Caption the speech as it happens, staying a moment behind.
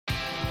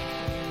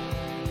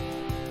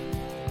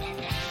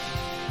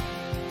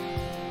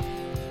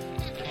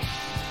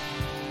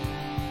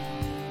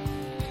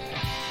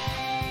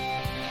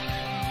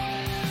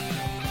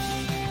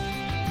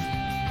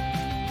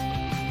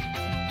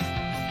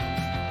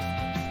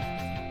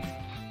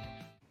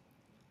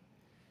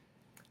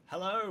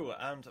Hello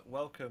and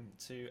welcome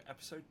to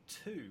episode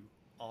 2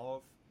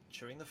 of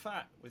Chewing the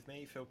Fat with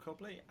me, Phil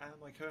Cobley, and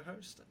my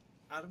co-host,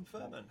 Adam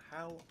Furman.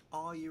 How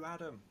are you,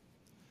 Adam?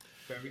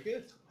 Very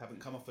good.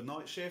 Haven't come off a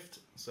night shift,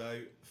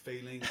 so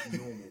feeling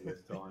normal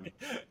this time.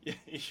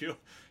 You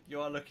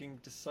are looking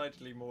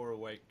decidedly more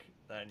awake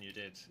than you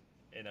did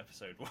in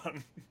episode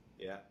 1.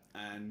 Yeah,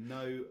 and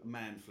no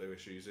man flu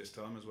issues this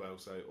time as well,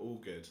 so all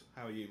good.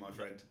 How are you, my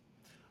friend?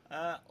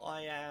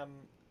 I am,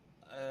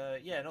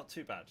 not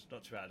too bad,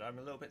 not too bad. I'm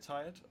a little bit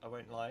tired, I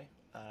won't lie.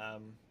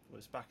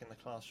 Was back in the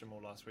classroom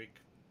all last week.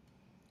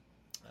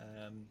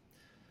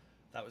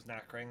 That was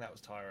knackering, that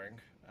was tiring.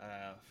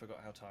 Forgot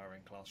how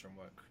tiring classroom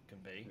work can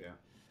be. Yeah.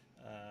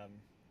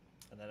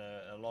 And then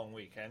a long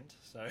weekend,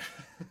 so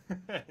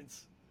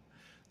it's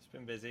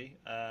been busy.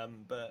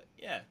 But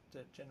yeah,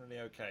 generally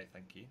okay,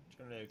 thank you.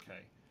 Generally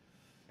okay.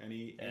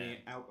 Any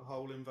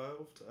alcohol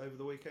involved over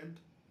the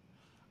weekend?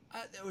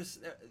 There was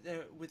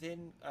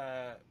within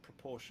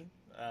proportion.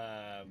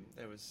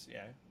 There was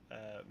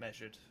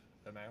measured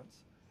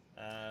amounts.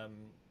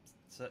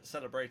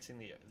 Celebrating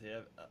the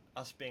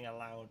us being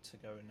allowed to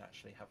go and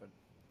actually have a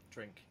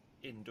drink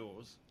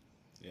indoors.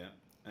 Yeah,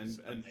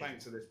 and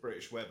thanks to this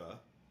British weather,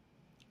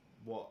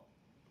 what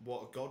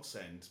a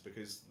godsend,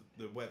 because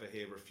the weather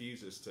here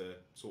refuses to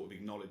sort of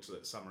acknowledge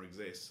that summer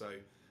exists. So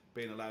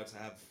being allowed to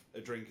have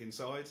a drink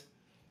inside,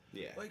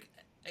 yeah. Like,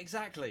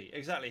 exactly.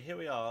 Here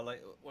we are.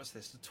 Like, what's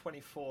this? The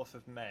 24th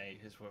of May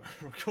is when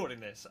we're recording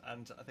this,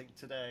 and I think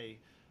today,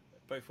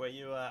 both where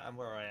you are and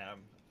where I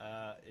am,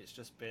 it's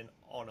just been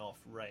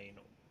on-off rain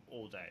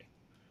all day.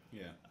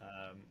 Yeah.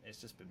 It's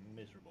just been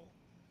miserable.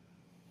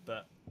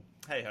 But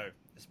hey ho,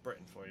 it's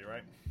Britain for you,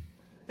 right?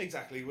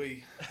 Exactly.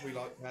 We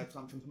like to have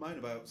something to moan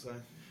about. So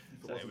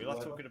we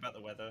love talking about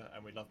the weather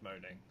and we love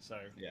moaning. So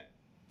yeah.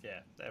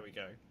 There we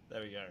go.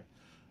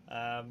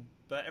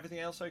 But everything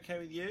else okay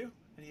with you?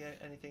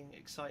 Anything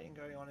exciting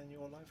going on in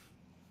your life?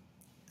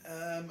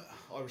 I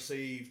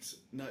received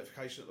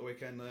notification at the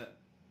weekend that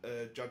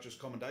a judge's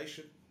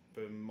commendation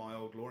from my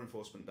old law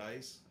enforcement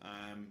days.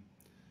 I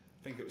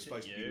think it was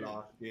supposed to be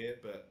last year,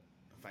 but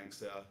thanks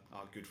to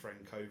our good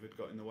friend COVID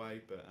got in the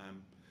way. But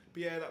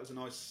yeah, that was a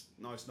nice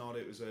nod.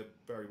 It was a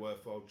very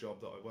worthwhile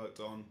job that I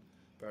worked on,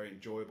 very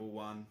enjoyable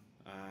one.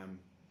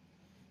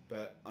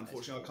 But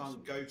unfortunately, I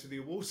can't go to the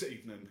awards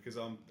evening because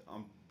I'm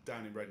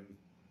down in Reading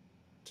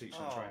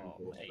teaching and training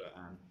course.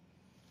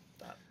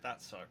 But,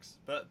 that sucks.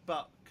 But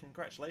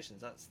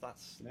congratulations. That's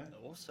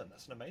awesome.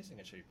 That's an amazing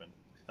achievement.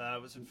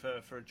 Was it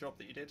for a job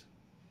that you did?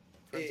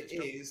 It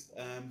is.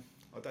 I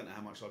don't know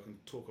how much I can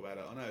talk about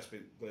it. I know it's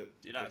been.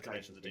 You don't have to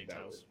mention the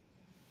details.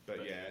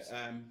 But yeah.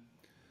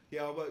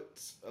 I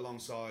worked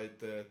alongside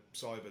the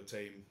cyber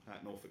team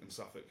at Norfolk and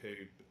Suffolk,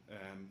 who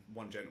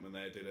one gentleman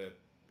there did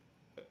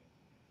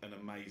an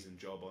amazing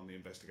job on the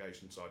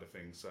investigation side of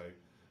things. So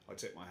I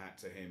tip my hat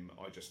to him.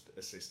 I just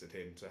assisted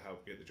him to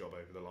help get the job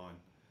over the line.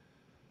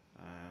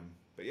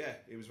 But yeah,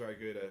 it was very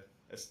good.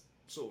 A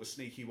sort of a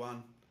sneaky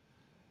one.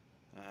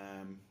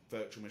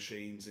 Virtual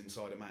machines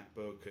inside a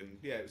MacBook, and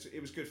yeah, it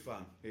was good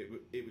fun.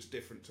 It was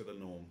different to the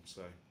norm.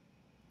 So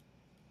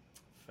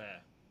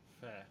fair.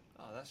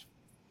 Oh, that's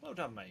well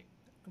done, mate.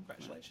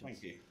 Congratulations.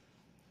 Thank you.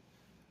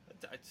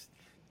 I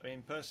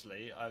mean,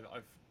 personally,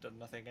 I've done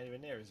nothing anywhere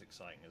near as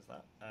exciting as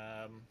that.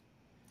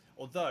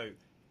 Although,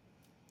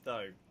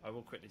 I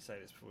will quickly say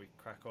this before we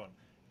crack on.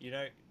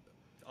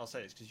 I'll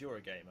say this because you're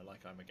a gamer,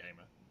 like I'm a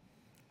gamer,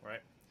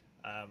 right?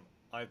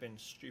 I've been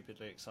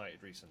stupidly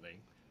excited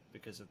recently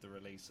because of the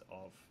release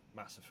of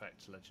Mass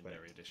Effect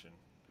Legendary Edition.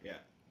 Yeah.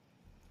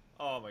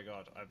 Oh my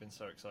god, I've been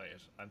so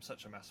excited. I'm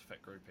such a Mass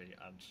Effect groupie,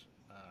 and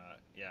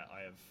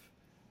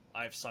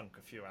I have sunk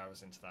a few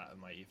hours into that in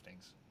my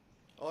evenings.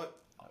 I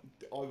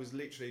was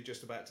literally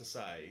just about to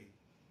say,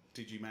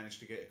 did you manage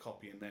to get a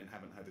copy and then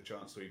haven't had a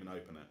chance to even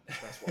open it?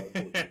 That's what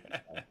I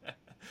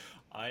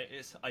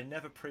thought. I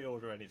never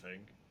pre-order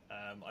anything.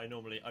 I'm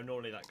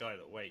normally that guy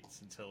that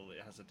waits until it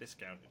has a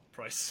discounted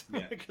price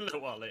like a little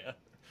while later.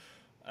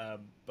 I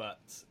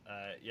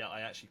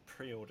actually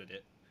pre-ordered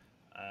it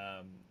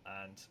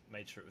and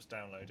made sure it was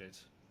downloaded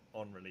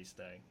on release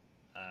day.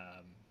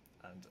 I've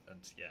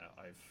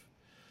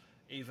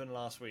even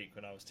last week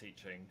when I was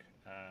teaching,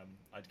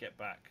 I'd get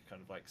back kind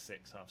of like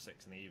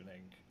 6:30 in the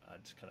evening.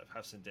 I'd kind of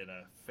have some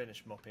dinner,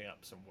 finish mopping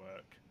up some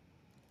work.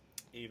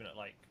 Even at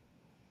like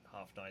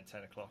 9:30,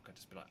 10 o'clock, I'd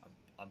just be like,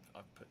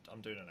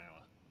 I'm doing an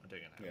hour. I'm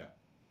doing an hour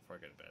before I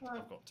go to bed.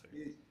 I've got to.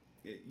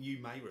 You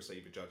may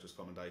receive a judge's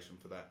commendation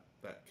for that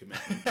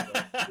commitment.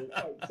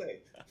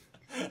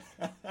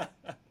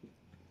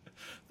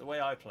 The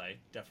way I play,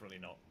 definitely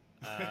not.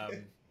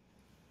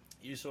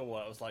 You saw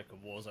what it was like in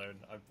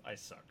Warzone. I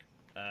suck.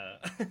 I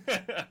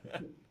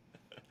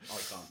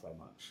can't say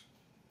much.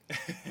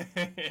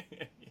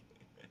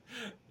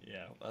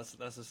 Yeah,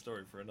 that's a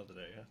story for another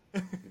day.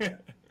 Yeah,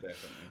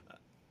 definitely.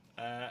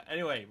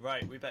 Anyway,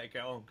 right, we better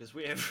get on because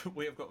we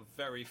have got a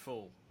very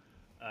full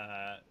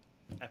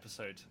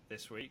episode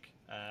this week.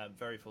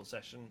 Very full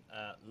session.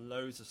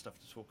 Loads of stuff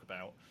to talk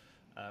about,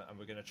 and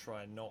we're going to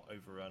try and not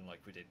overrun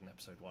like we did in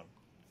episode 1.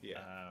 Yeah.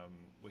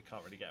 We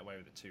can't really get away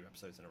with it 2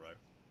 episodes in a row.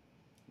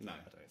 No.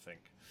 I don't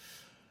think.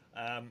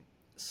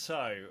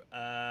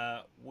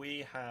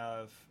 We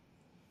have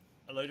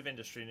a load of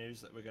industry news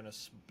that we're going to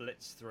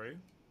blitz through.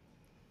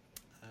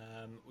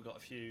 We've got a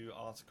few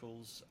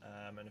articles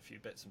and a few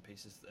bits and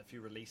pieces, a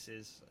few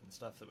releases and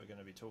stuff that we're going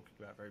to be talking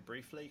about very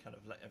briefly, kind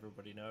of let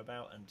everybody know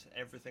about. And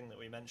everything that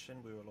we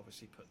mentioned, we will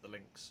obviously put the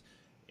links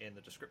in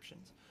the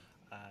descriptions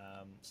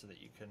so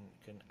that you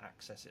can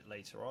access it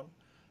later on.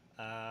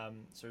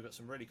 So we've got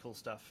some really cool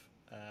stuff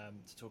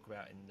to talk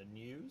about in the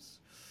news.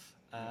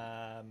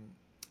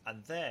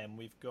 And then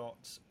we've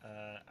got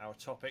our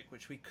topic,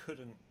 which we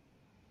couldn't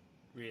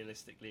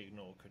realistically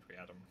ignore, could we,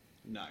 Adam?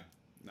 No.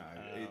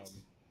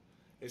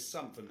 It's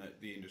something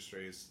that the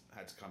industry has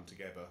had to come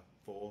together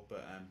for,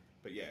 but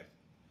yeah.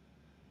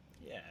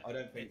 I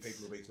don't think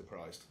people will be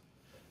surprised.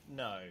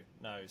 No.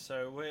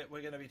 So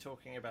we're going to be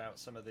talking about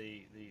some of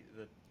the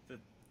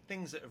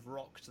things that have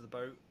rocked the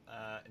boat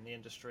in the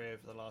industry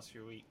over the last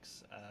few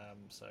weeks.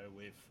 So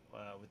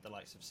with the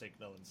likes of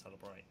Signal and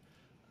Celebrate,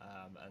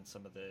 and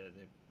some of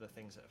the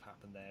things that have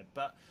happened there,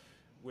 but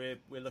we're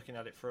looking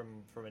at it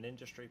from an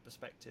industry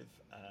perspective,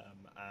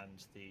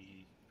 and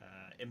the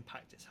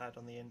impact it's had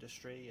on the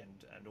industry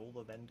and all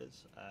the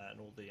vendors and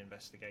all the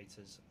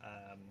investigators.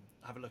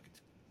 Have a look at,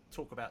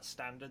 talk about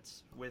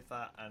standards with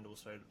that, and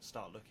also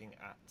start looking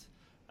at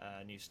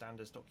a new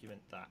standards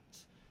document that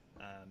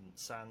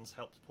SANS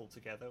helped pull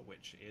together,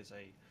 which is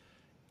a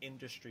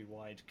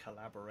industry-wide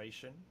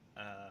collaboration,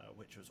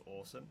 which was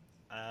awesome.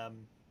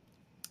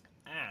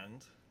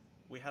 And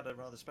we had a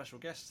rather special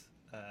guest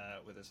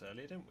with us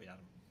earlier, didn't we,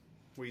 Adam?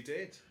 We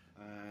did.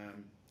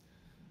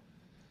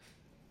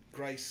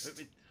 Grace.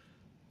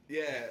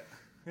 Yeah.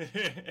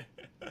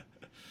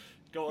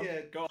 Go on.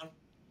 Yeah. Go on.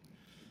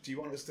 Do you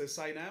want us to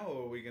say now,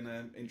 or are we going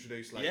to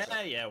introduce later?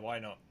 Yeah. Why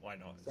not?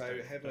 So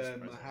Heather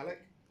Mahalik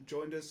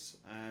joined us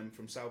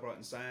from Celebrate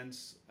and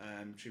SANS.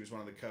 She was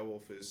one of the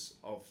co-authors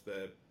of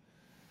the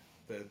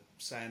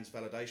SANS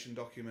validation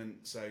document.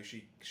 So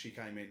she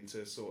came in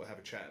to sort of have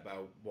a chat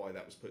about why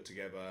that was put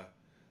together,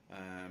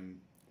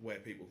 where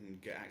people can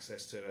get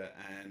access to it,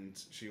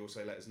 and she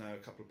also let us know a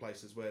couple of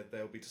places where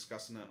they'll be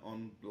discussing it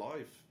on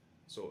live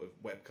sort of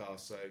webcast.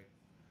 So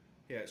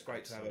yeah, it's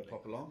great to have her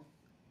pop along.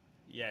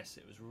 Yes,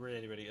 it was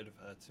really, really good of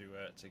her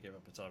to give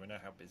up her time. We know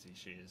how busy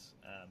she is,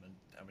 and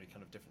how many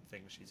kind of different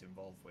things she's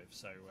involved with.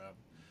 So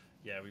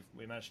yeah,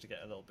 we managed to get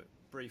a little bit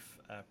brief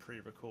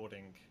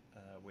pre-recording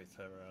with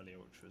her earlier,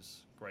 which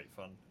was great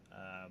fun.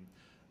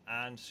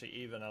 And she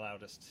even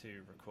allowed us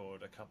to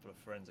record a couple of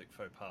forensic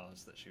faux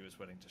pas that she was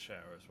willing to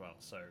share as well.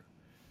 So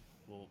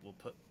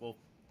we'll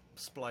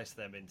splice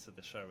them into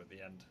the show at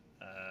the end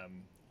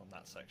on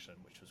that section,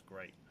 which was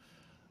great.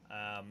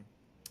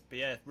 But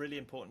yeah, really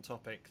important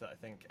topic that I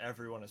think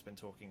everyone has been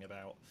talking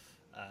about,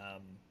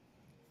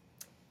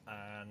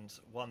 and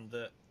one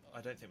that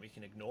I don't think we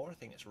can ignore. I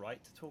think it's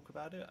right to talk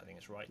about it. I think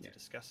it's right to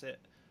discuss it.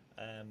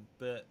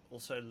 But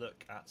also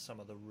look at some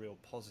of the real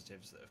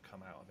positives that have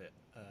come out of it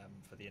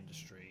for the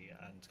industry,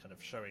 and kind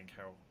of showing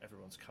how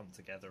everyone's come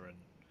together and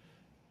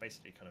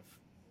basically kind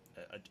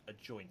of a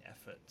joint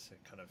effort to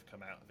kind of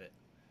come out of it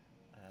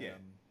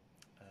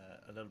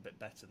a little bit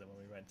better than when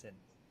we went in.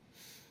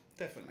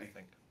 Definitely. I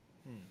think.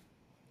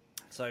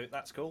 So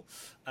that's cool.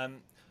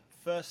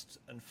 First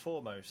and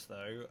foremost,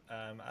 though,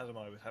 Adam and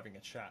I were having a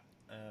chat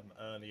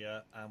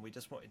earlier, and we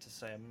just wanted to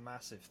say a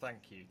massive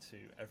thank you to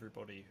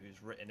everybody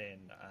who's written in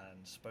and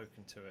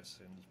spoken to us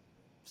and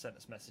sent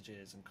us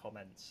messages and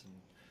comments and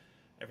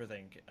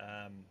everything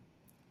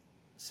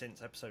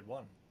since episode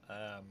 1.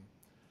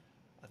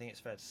 I think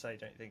it's fair to say,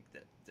 don't you think,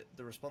 that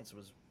the response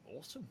was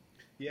awesome?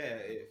 Yeah,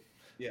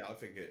 I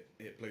think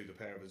it blew the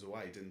pair of us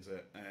away, didn't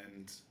it?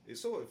 And it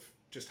sort of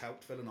just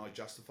helped Phil and I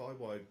justify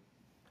why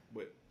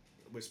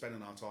we're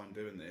spending our time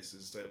doing this,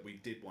 is that we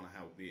did want to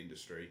help the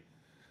industry.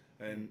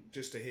 And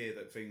just to hear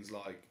that things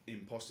like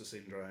imposter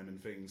syndrome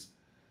and things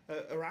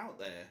are out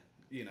there,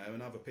 you know,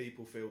 and other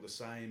people feel the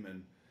same.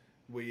 And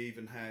we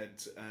even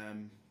had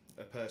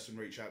a person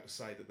reach out to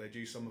say that they'd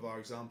use some of our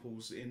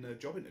examples in a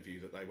job interview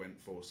that they went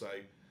for. So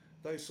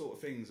those sort of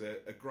things are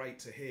great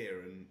to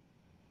hear. And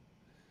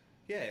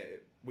yeah,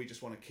 we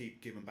just want to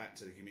keep giving back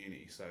to the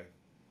community. So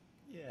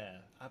yeah,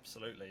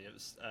 absolutely. It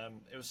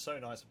was so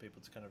nice of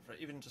people to kind of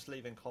even just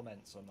leaving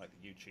comments on like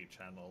the YouTube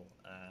channel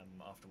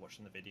after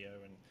watching the video,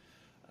 and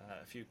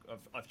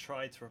I've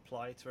tried to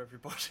reply to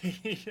everybody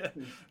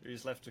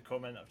who's left a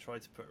comment. I've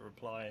tried to put a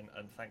reply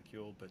and thank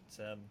you all, but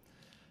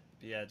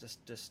yeah,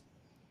 just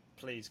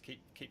please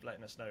keep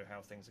letting us know how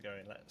things are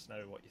going. Let us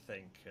know what you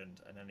think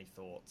and any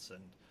thoughts.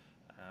 And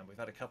we've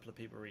had a couple of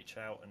people reach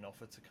out and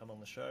offer to come on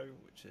the show,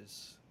 which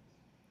is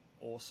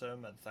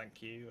awesome, and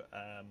thank you.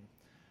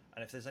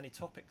 And if there's any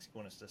topics you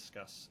want us to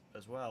discuss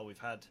as well, we've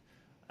had.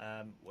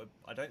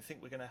 I don't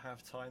think we're going to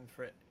have time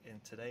for it in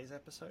today's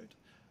episode.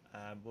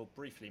 We'll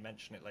briefly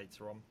mention it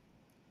later on,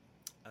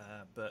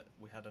 but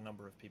we had a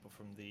number of people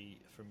from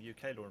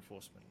UK law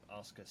enforcement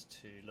ask us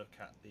to look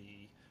at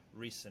the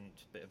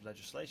recent bit of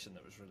legislation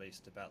that was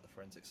released about the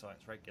Forensic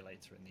Science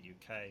Regulator in the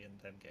UK and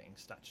them getting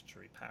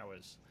statutory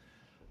powers,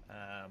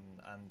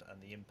 and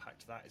the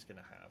impact that is going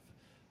to have,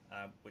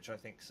 which I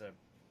think is a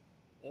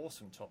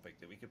awesome topic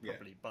that we could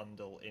probably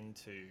bundle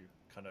into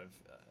kind of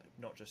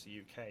not just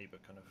the UK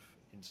but kind of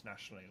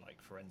internationally,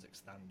 like forensic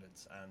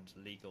standards and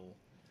legal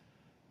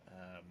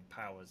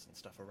powers and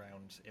stuff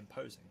around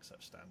imposing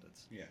such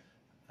standards.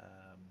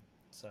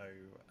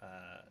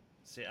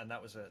 And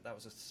that was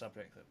a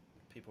subject that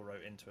people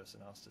wrote into us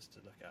and asked us to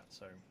look at.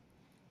 So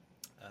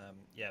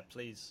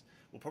please,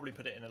 we'll probably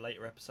put it in a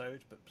later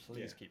episode, but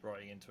please keep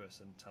writing into us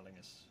and telling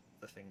us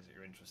the things that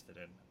you're interested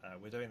in.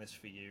 We're doing this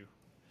for you.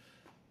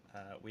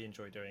 We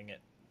enjoy doing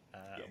it,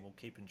 and we'll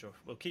keep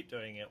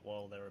doing it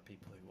while there are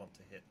people who want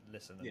to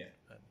listen and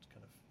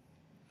kind of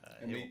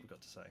hear what we've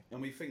got to say.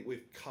 And we think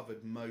we've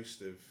covered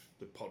most of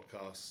the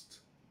podcast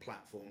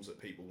platforms that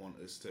people want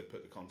us to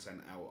put the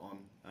content out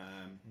on.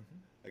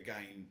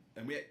 Again,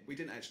 and we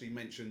didn't actually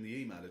mention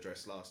the email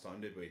address last time,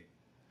 did we?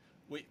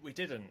 We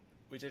didn't.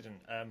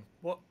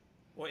 What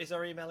is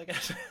our email again?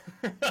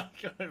 I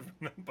can't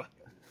remember.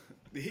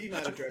 The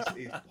email address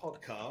is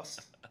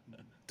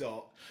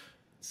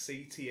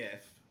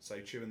podcast.ctf, so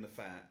chewing the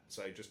fat,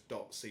 so just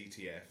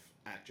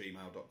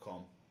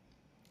 .ctf@gmail.com.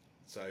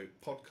 So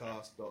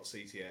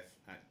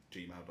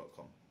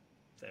podcast.ctf@gmail.com.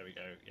 There we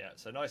go. Yeah,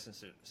 so nice and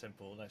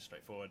simple, nice and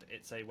straightforward.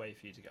 It's a way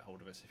for you to get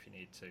hold of us if you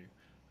need to.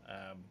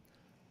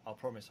 I'll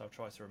promise I'll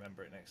try to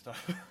remember it next time.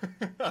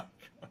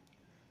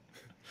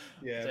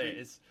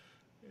 It's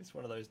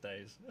one of those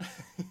days.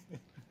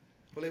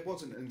 Well, it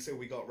wasn't until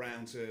we got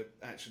round to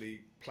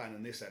actually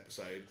planning this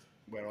episode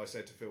where I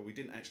said to Phil, we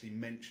didn't actually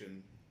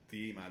mention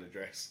the email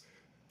address.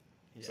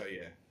 So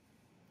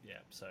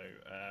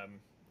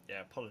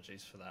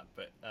apologies for that,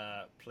 but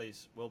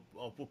please, we'll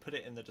put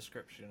it in the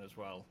description as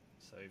well,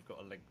 so you've got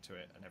a link to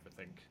it and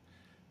everything.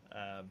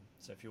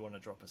 So if you want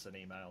to drop us an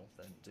email,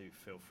 then do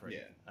feel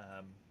free.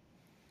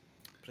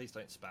 Please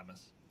don't spam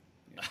us.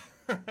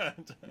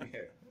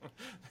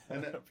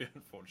 And that'd be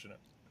unfortunate.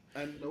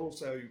 And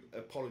also,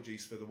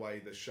 apologies for the way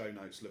the show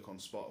notes look on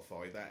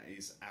Spotify. That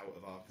is out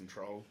of our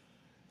control.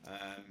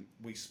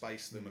 We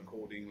space them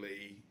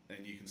accordingly,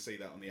 and you can see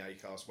that on the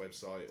Acast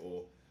website,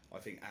 or I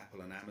think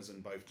Apple and Amazon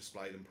both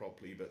display them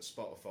properly, but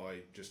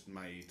Spotify just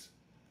made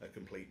a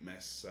complete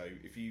mess. So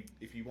if you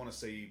want to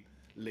see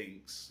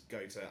links,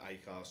 go to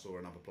Acast or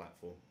another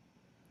platform.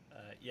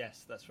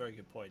 Yes, that's a very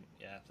good point.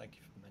 Yeah, thank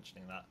you for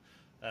mentioning that.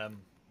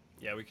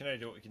 We can only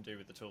do what we can do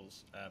with the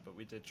tools, but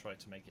we did try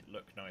to make it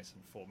look nice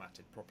and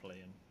formatted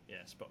properly, and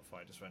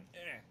Spotify just went,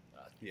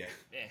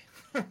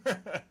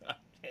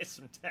 here's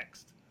some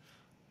text.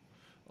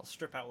 I'll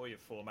strip out all your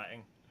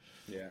formatting.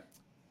 But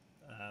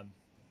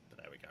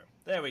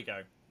there we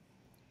go.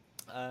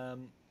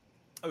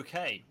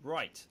 Okay,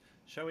 right.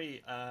 Shall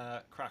we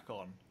crack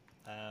on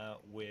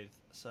with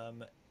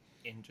some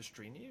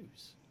industry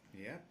news?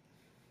 Yeah.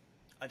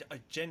 I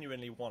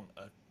genuinely want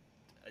a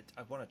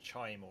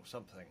chime or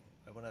something.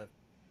 I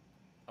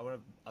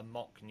want a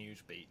mock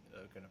news beat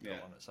that we're going to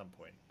put on at some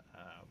point.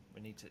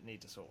 We need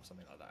to sort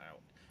something like that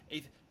out.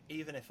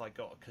 Even if I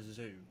got a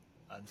kazoo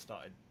and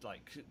started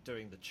like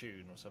doing the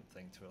tune or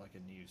something to like a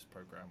news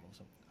program or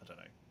something. I don't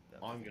know.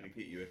 I'm going to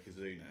get you a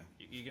kazoo now.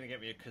 You're going to get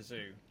me a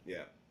kazoo?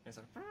 Yeah. It's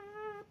like...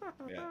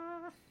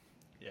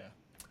 Yeah.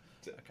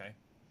 Okay.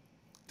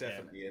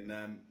 Definitely.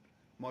 And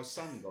my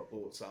son got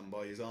bought some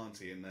by his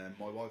auntie, and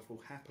my wife will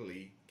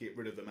happily get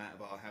rid of them out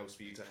of our house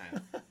for you to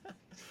have.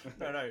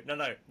 No.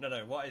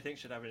 What I think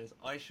should happen is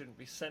I shouldn't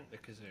be sent the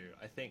kazoo.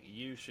 I think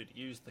you should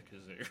use the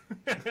kazoo.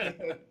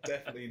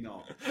 Definitely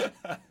not.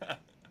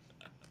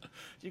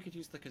 You could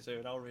use the kazoo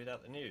and I'll read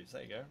out the news.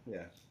 There you go.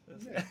 Yeah.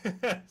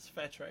 It's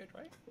fair trade,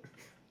 right?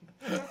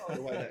 Oh,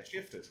 the way that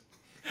shifted.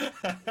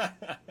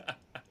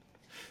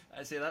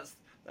 I see. That's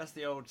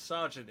the old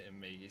sergeant in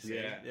me. You see,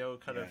 the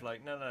old kind of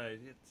like, no.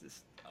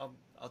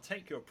 I'll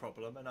take your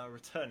problem and I'll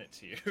return it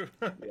to you.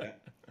 It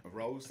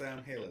rolls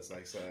downhill, as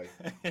they say.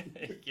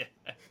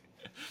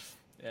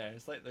 Yeah,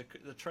 it's like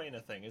the trainer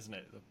thing, isn't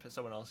it?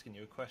 Someone asking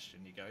you a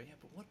question, you go, yeah,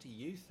 but what do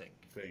you think?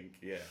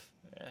 Yeah.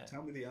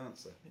 Tell me the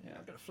answer. Yeah,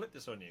 I'm going to flip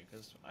this on you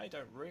because I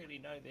don't really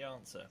know the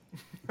answer.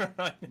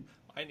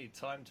 I need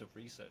time to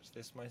research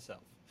this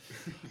myself.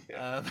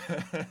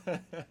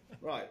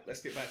 Right,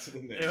 let's get back to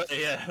the news.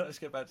 Let's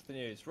get back to the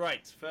news.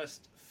 Right,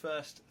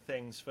 first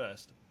things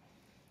first.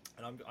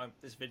 And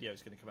this video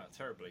is going to come out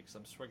terribly because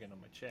I'm swinging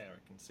on my chair. I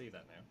can see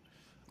that now.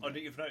 Oh,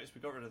 you've noticed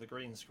we got rid of the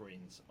green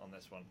screens on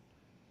this one.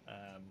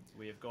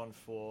 We have gone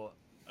for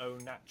au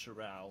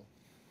natural.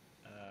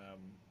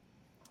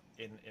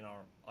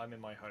 I'm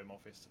in my home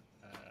office,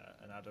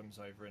 and Adam's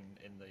over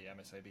in the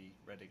MSAB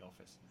Reading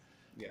office.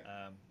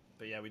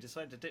 But we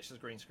decided to ditch the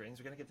green screens.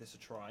 We're going to give this a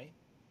try,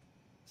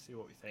 see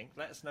what we think.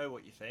 Let us know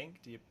what you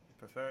think. Do you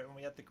prefer it when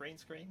we had the green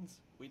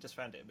screens? We just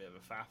found it a bit of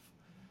a faff.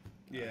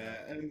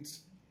 And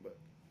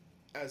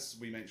as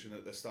we mentioned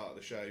at the start of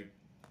the show,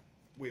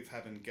 with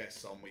having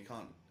guests on, we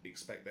can't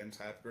expect them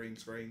to have green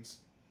screens,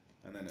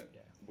 and then it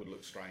would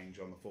look strange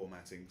on the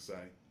formatting. So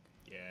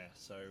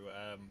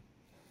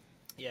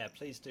Yeah,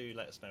 please do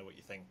let us know what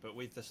you think. But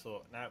we've just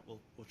thought now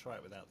we'll try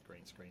it without the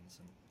green screens,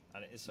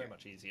 and it is so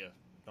much easier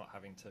not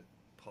having to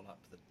pull up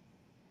the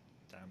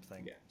damn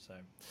thing. Yeah. So,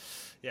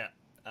 yeah,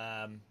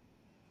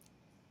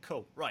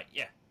 cool. Right,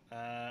 yeah.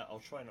 I'll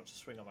try not to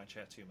swing on my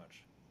chair too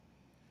much.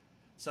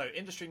 So,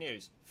 industry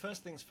news.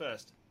 First things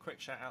first. Quick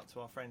shout out to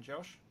our friend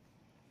Josh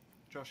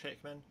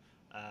Hickman.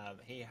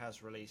 He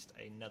has released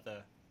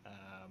another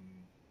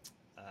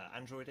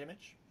Android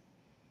image,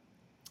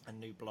 a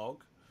new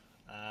blog.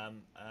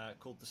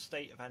 Called The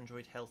State of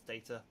Android Health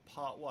Data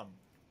Part 1,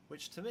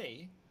 which to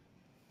me,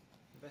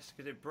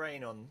 investigative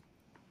brain on,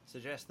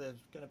 suggests there's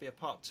going to be a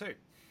Part 2.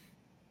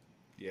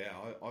 Yeah,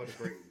 I'd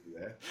agree with you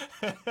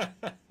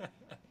there.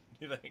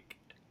 You think?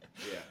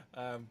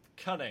 Yeah.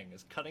 Cunning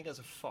as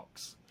a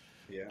fox.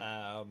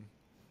 Yeah.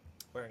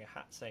 Wearing a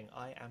hat saying,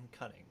 I am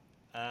cunning.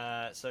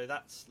 So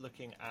that's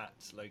looking at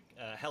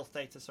health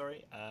data,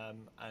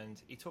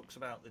 and he talks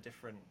about the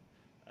different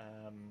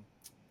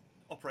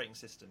operating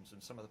systems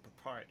and some of the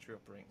proprietary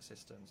operating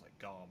systems like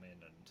Garmin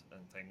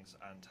and things,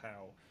 and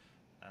how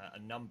a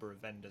number of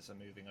vendors are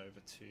moving over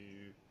to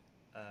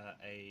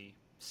a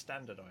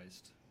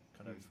standardized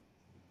kind of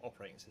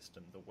operating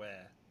system. The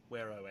Wear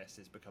OS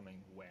is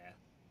becoming Wear,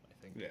 I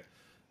think. Yeah.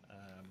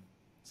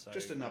 So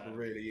just another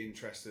really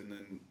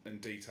interesting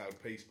and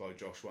detailed piece by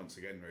Josh once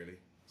again, really.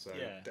 So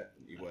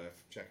definitely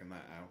worth checking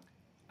that out.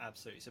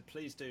 Absolutely. So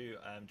please do.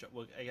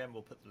 We'll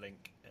put the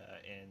link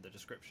in the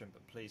description,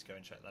 but please go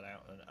and check that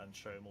out and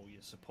show him all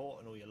your support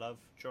and all your love.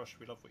 Josh,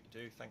 we love what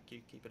you do. Thank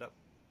you. Keep it up.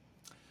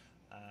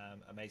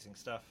 Amazing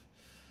stuff.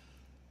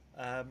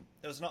 There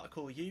was an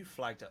article you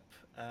flagged up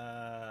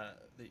that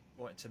you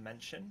wanted to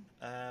mention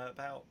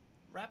about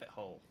Rabbit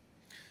Hole.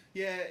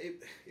 Yeah,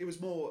 it was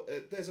more.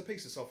 There's a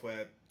piece of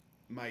software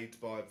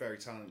made by very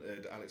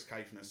talented Alex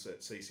Caithness at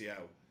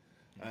CCL,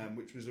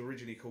 which was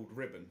originally called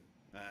Ribbon.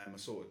 A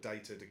sort of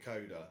data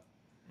decoder.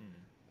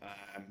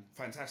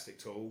 Fantastic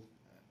tool.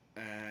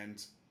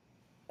 And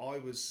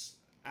Alex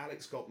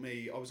got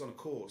me, I was on a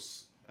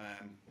course,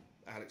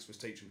 Alex was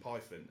teaching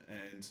Python,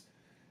 and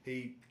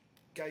he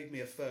gave me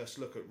a first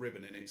look at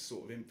Ribbon in its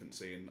sort of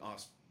infancy and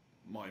asked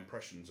my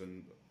impressions,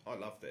 and I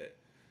loved it.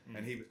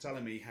 And he was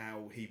telling me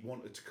how he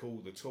wanted to call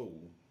the tool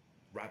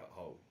Rabbit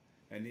Hole.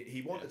 And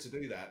he wanted to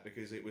do that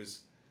because it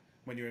was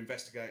when you're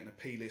investigating a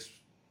P list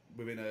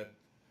within a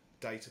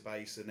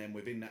database, and then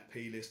within that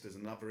P list there's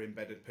another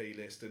embedded P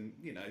list, and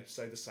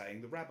so the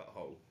saying, the rabbit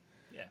hole.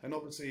 Yeah. And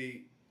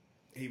obviously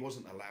he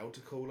wasn't allowed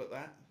to call it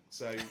that,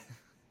 so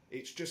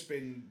it's just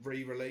been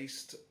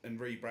re-released and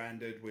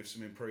rebranded with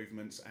some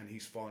improvements, and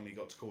he's finally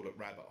got to call it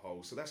Rabbit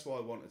Hole. So that's why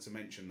I wanted to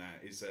mention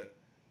that, is that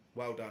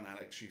well done,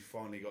 Alex, you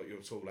finally got your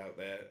tool out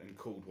there and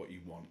called what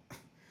you want.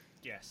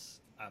 Yes,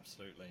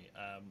 absolutely.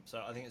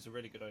 So I think it's a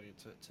really good idea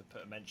to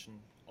put a mention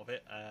of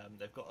it.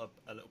 They've got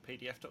a little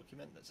PDF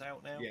document that's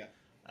out now. Yeah.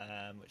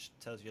 Which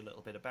tells you a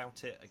little bit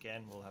about it.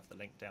 Again, we'll have the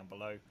link down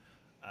below.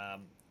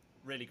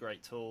 Really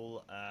great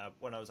tool.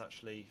 When I was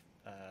actually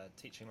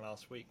teaching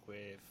last week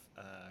with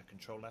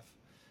Control F,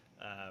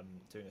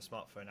 doing a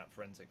smartphone app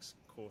forensics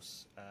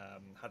course,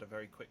 had a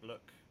very quick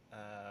look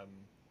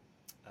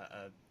at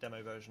a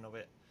demo version of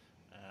it,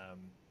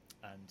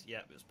 and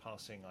it was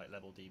passing like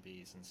level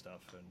DBs and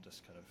stuff, and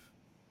just kind of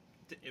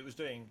it was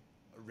doing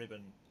a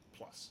Ribbon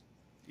plus.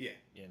 Yeah.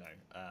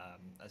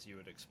 As you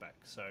would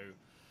expect. So.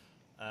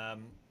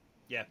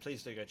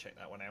 Please do go check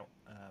that one out.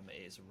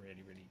 It is a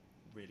really, really,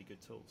 really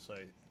good tool. So,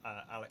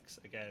 Alex,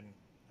 again,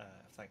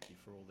 thank you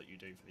for all that you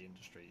do for the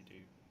industry.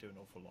 You do an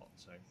awful lot.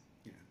 So,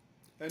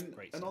 and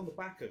great and stuff.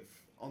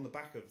 on the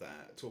back of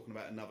that, talking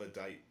about another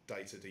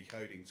data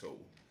decoding tool,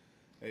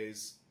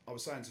 is I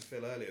was saying to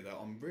Phil earlier that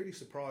I'm really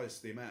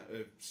surprised the amount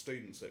of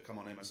students that come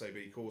on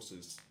MSAB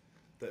courses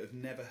that have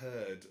never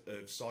heard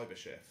of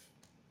CyberChef,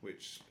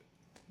 which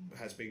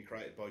has been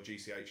created by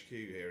GCHQ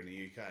here in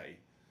the UK.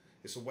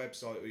 It's a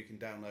website where you can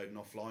download an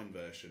offline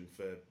version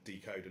for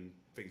decoding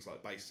things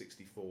like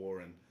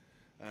Base64,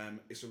 and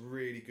it's a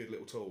really good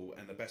little tool.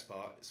 And the best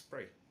part, it's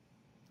free.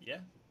 Yeah,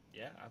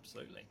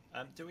 absolutely.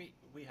 Do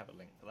we have a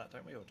link for that,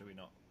 don't we, or do we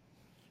not?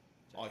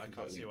 I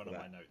can't see one on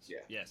my notes. Yeah.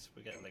 Yes,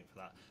 we get a link for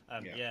that.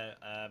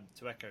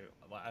 To echo,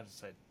 like as I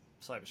said,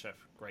 CyberChef,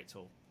 great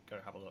tool. Go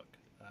have a look.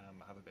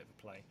 Have a bit of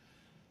a play.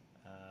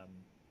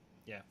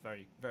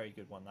 Very, very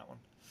good one, that one.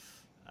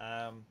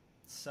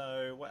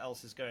 So what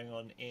else is going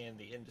on in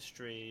the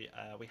industry?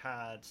 We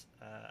had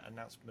an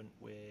announcement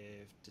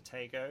with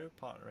Datego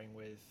partnering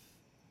with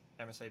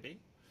MSAB.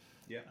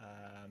 Yeah.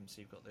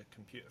 So you've got the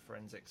computer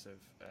forensics of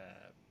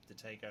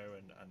Datego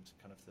and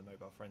kind of the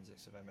mobile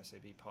forensics of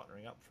MSAB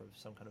partnering up for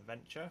some kind of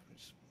venture,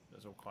 which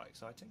is all quite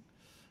exciting.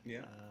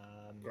 Yeah.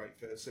 Great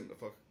for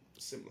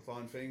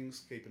simplifying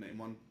things, keeping it in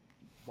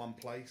one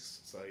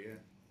place. So yeah.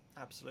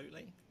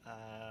 Absolutely.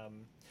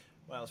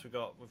 What else we've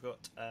got? We've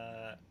got.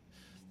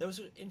 There was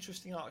an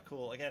interesting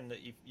article again that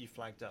you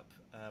flagged up,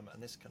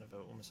 and this kind of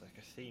almost like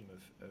a theme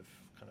of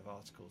kind of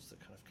articles that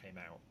kind of came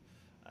out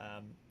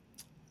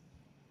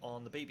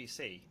on the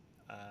BBC.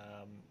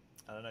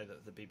 And I know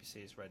that the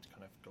BBC is read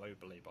kind of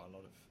globally by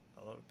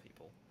a lot of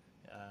people.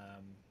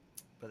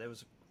 but there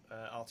was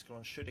an article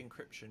on should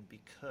encryption be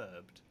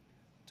curbed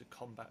to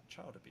combat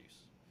child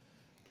abuse.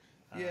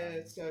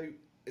 Yeah, so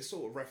it's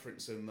sort of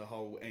referencing the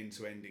whole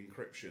end-to-end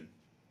encryption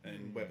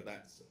and whether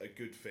that's a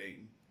good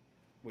thing,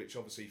 which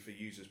obviously for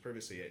users'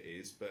 privacy it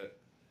is, but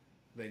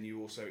then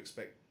you also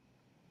expect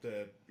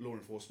the law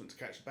enforcement to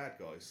catch the bad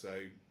guys. So,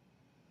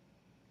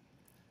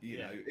 you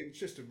know, it was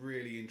just a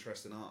really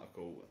interesting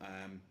article,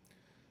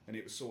 and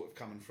it was sort of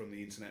coming from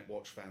the Internet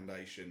Watch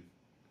Foundation,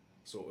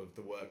 sort of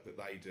the work that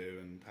they do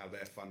and how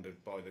they're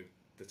funded by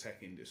the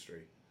tech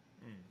industry.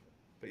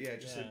 But yeah,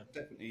 just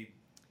definitely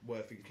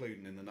worth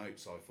including in the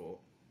notes, I thought.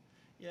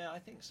 Yeah, I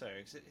think so,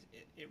 because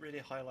it really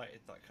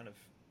highlighted that kind of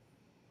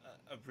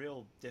a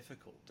real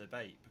difficult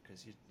debate,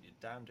 because you're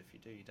damned if you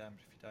do, you're damned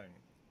if you don't.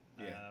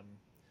 Yeah.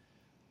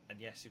 And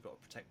yes, you've got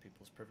to protect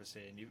people's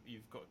privacy, and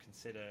you've got to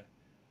consider.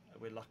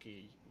 We're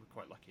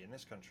quite lucky in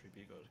this country, but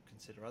you've got to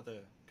consider other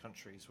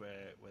countries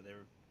where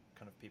there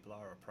kind of people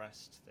are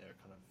oppressed. There are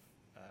kind of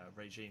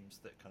regimes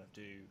that kind of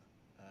do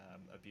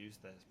abuse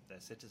their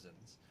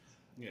citizens.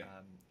 Yeah.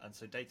 And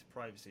so data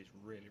privacy is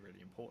really,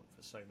 really important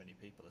for so many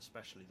people,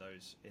 especially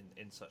those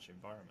in such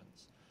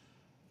environments.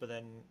 But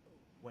then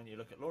when you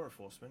look at law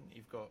enforcement,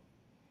 you've got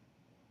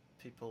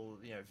people,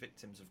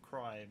 victims of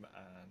crime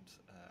and,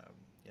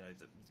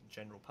 the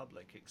general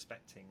public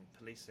expecting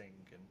policing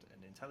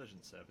and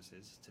intelligence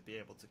services to be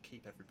able to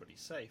keep everybody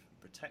safe and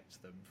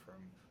protect them from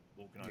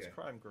organised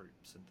crime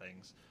groups and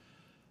things.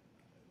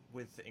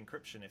 With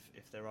encryption,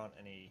 if there aren't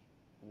any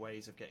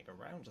ways of getting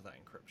around that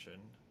encryption,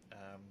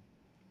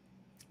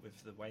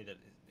 with the way that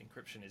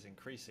encryption is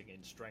increasing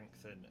in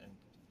strength and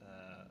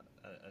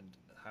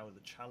how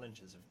the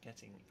challenges of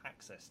getting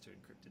access to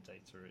encrypted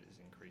data is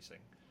increasing,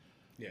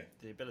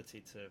 the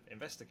ability to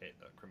investigate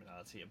that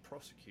criminality and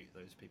prosecute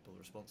those people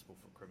responsible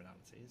for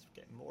criminality is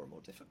getting more and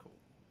more difficult.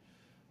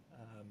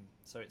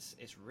 So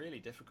it's really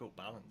difficult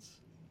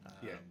balance.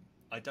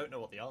 I don't know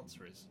what the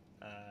answer is,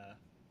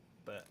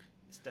 but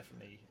it's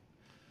definitely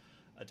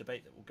a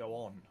debate that will go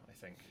on, I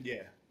think.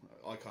 Yeah,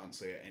 I can't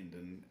see it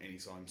ending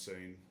anytime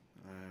soon.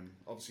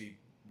 Obviously,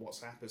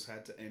 WhatsApp has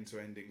had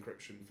end-to-end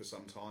encryption for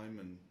some time,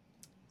 and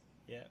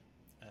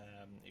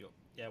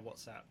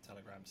WhatsApp,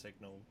 Telegram,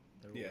 Signal,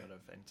 they're all kind of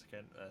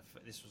end-to-end.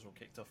 This was all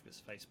kicked off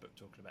because Facebook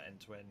talking about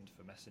end-to-end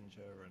for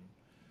Messenger, and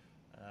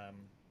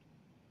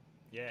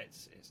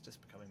it's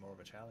just becoming more of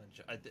a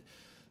challenge.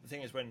 The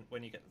thing is,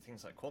 when you get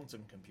things like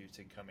quantum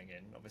computing coming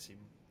in, obviously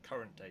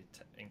current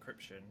data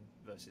encryption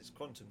versus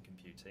quantum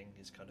computing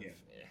is kind of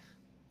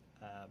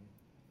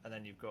and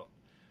then you've got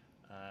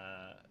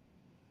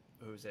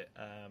who was it?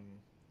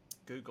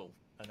 Google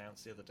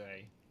announced the other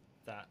day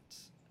that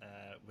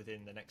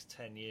within the next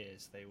 10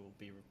 years they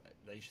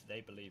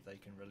believe they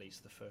can release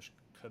the first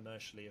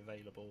commercially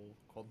available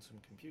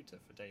quantum computer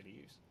for daily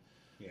use.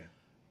 Yeah.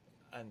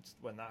 And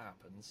when that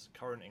happens,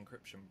 current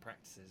encryption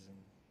practices and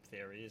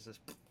theory is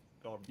just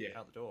gone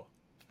out the door.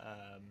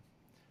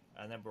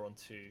 And then we're on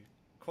to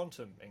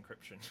quantum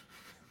encryption.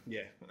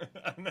 Yeah.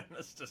 And then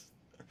it's just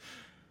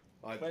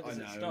where does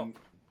it stop?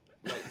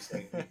 Like you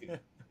say,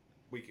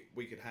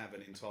 we could have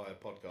an entire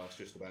podcast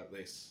just about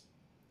this.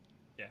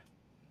 Yeah.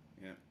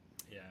 Yeah.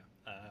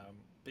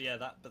 Yeah.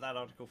 But that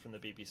article from the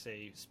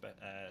BBC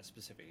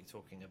specifically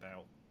talking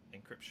about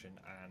encryption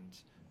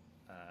and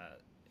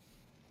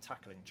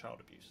tackling child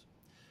abuse.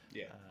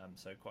 Yeah.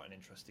 So quite an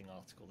interesting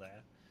article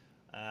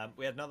there.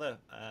 We had another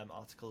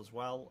article as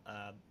well.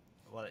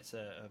 It's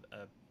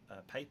a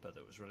paper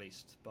that was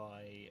released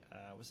by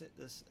was it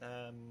this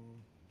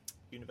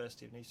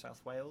University of New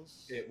South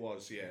Wales? It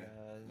was, yeah.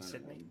 In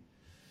Sydney.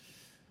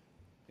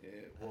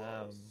 It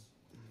was.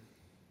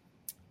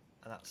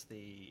 And that's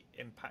the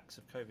impacts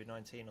of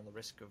COVID-19 on the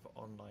risk of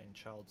online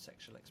child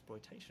sexual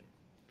exploitation.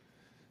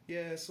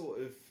 Yeah,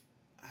 sort of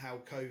how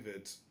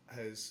COVID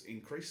has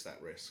increased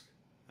that risk.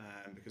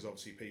 Because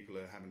obviously people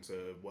are having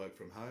to work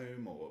from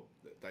home, or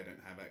they don't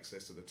have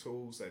access to the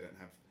tools, they don't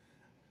have,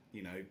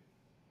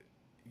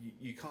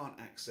 you can't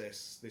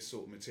access this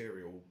sort of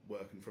material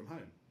working from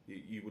home.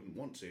 You wouldn't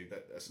want to.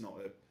 That's not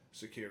a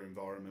secure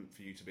environment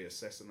for you to be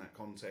assessing that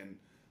content,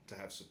 to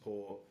have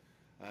support.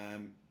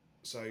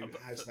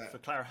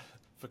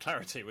 For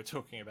clarity, we're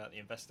talking about the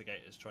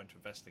investigators trying to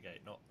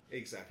investigate, not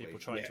people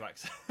trying to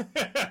access.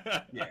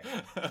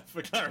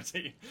 For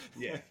clarity.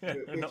 Yeah,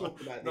 we're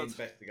talking about the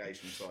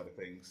investigation side of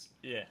things.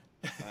 Yeah.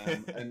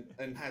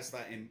 And has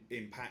that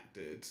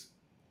impacted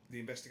the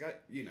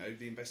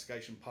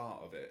investigation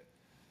part of it?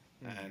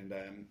 And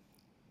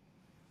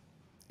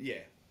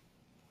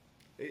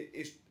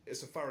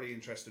it's a thoroughly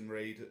interesting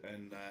read,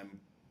 and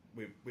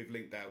we've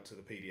linked out to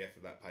the PDF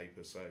of that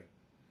paper. So.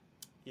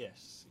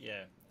 Yes.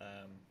 Yeah.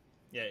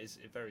 It's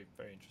a very,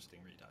 very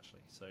interesting read,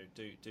 actually. So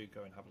do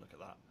go and have a look at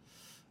that.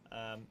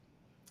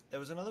 There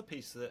was another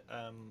piece that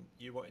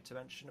you wanted to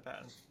mention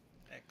about an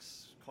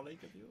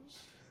ex-colleague of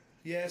yours?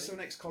 Yeah, so an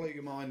ex-colleague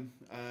of mine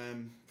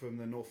from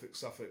the Norfolk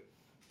Suffolk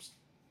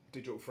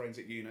Digital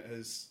Forensic Unit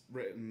has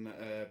written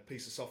a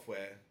piece of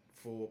software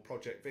for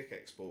Project Vic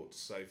exports,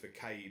 so for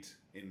CAID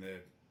in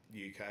the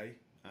UK.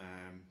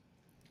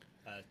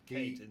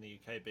 CADE in the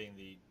UK being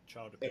the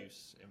Child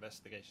Abuse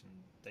Investigation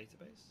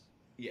Database?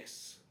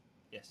 Yes.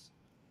 Yes.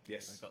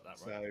 Yes. I got that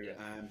so, right.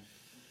 So,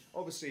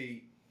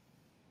 obviously,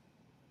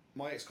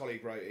 my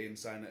ex-colleague wrote in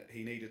saying that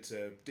he needed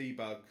to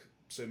debug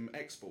some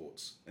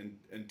exports and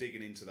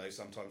digging into those.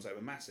 Sometimes they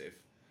were massive.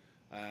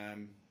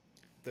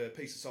 The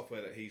piece of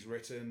software that he's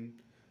written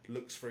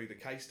looks through the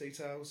case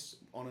details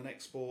on an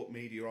export,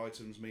 media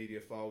items, media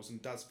files, and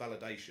does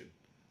validation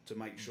to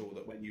make sure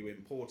that when you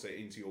import it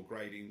into your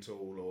grading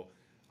tool or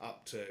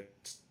up to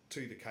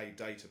the CADE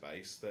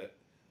database, that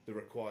the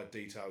required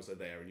details are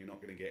there and you're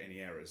not going to get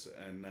any errors.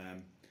 And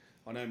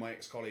I know my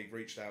ex-colleague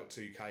reached out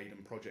to CADE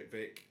and Project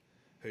Vic,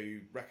 who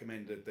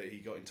recommended that he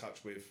got in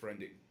touch with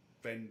forensic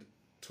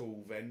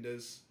tool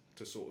vendors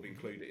to sort of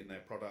include it in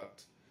their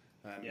product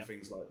and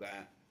things like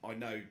that. I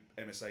know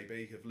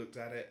MSAB have looked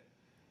at it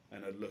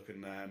and are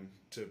looking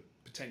to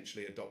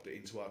potentially adopt it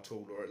into our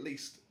tool, or at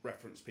least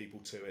reference people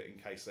to it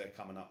in case they're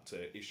coming up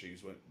to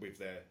issues with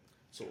their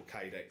sort of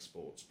CADE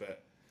exports.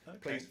 But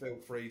please feel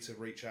free to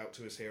reach out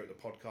to us here at the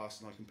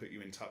podcast, and I can put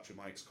you in touch with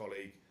my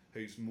ex-colleague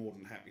who's more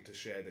than happy to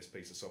share this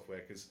piece of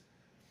software, because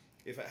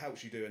if it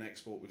helps you do an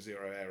export with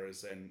 0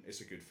 errors, then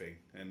it's a good thing,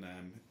 and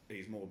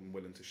he's more than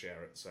willing to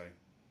share it. So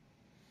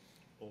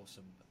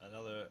awesome.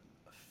 Another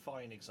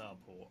fine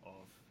example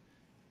of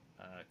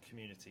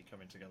community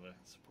coming together,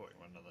 supporting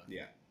one another.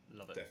 Yeah,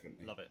 love it.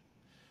 Definitely love it.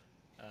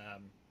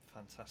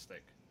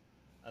 Fantastic.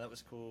 And that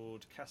was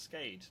called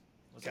Cascade.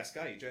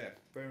 Cascade, yeah.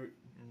 Very.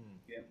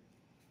 Yeah,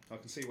 I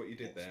can see what you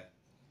did there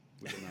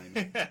with the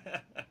name.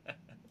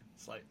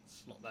 It's like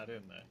slot that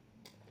in there.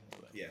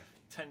 Yeah.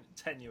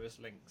 Tenuous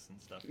links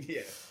and stuff.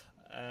 Yeah.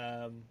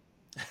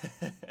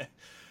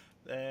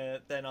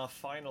 Then our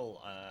final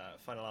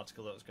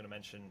article that I was going to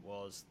mention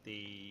was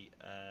the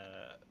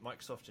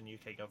Microsoft and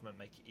UK government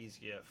make it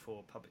easier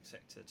for public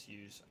sector to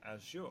use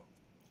Azure.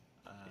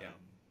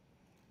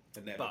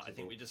 But I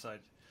think we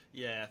decided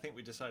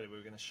we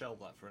were going to shelve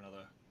that for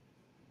another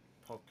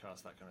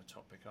podcast, that kind of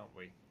topic, aren't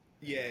we?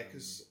 Yeah,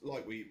 because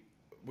like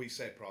we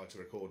said prior to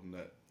recording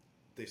that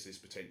this is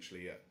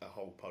potentially a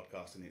whole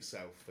podcast in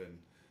itself, and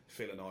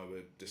Phil and I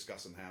were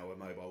discussing how a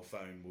mobile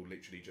phone will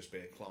literally just be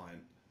a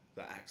client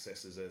that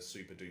accesses a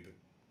super duper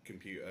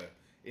computer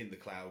in the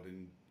cloud,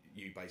 and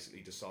you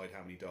basically decide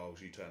how many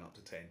dials you turn up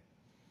to 10.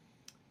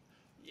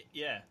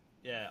 Yeah.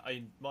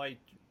 Might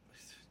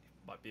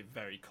be a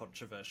very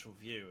controversial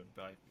view,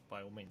 and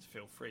by all means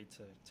feel free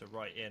to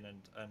write in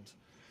and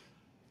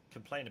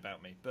complain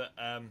about me. But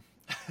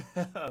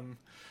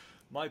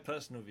my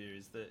personal view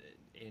is that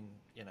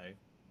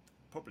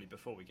probably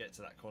before we get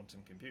to that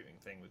quantum computing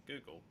thing with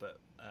Google, but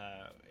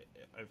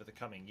over the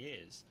coming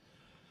years,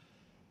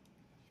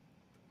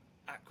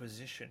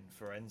 acquisition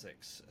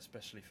forensics,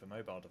 especially for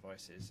mobile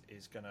devices,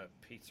 is going to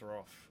peter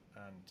off,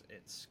 and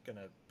it's going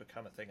to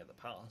become a thing of the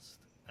past,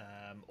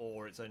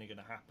 or it's only going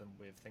to happen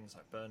with things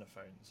like burner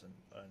phones and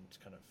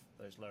kind of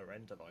those lower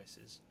end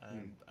devices,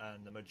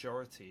 and the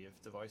majority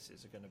of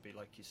devices are going to be,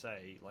 like you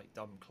say, like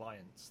dumb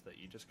clients that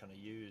you just kind of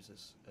use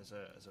as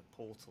a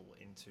portal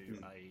into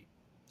a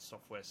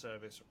software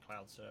service or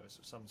cloud service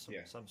of some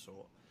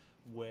sort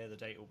where the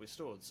data will be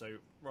stored. So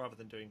rather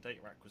than doing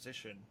data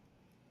acquisition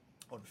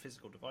on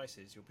physical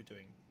devices,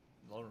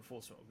 law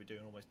enforcement will be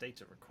doing almost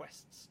data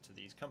requests to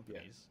these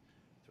companies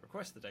to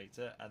request the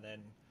data, and then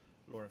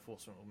law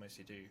enforcement will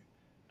mostly do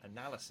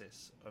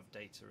analysis of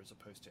data as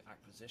opposed to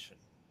acquisition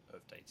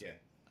of data.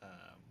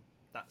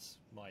 That's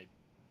my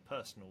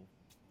personal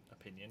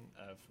opinion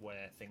of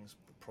where things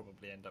will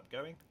probably end up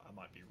going. I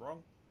might be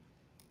wrong.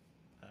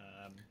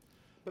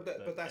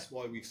 But that's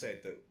why we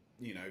said that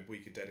we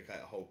could dedicate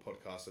a whole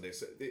podcast to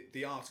this.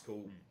 The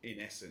article, in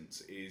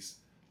essence, is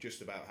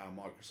just about how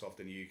Microsoft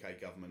and the UK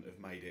government have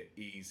made it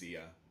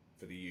easier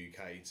for the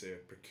UK to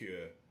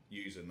procure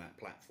using that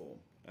platform.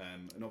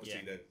 And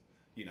obviously,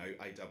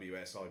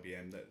 AWS,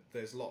 IBM,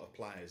 there's a lot of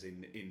players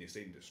in this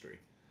industry.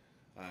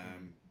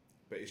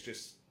 But it's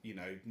just,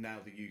 now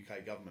the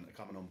UK government are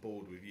coming on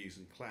board with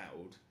using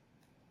cloud,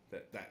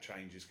 that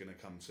change is going to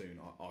come soon,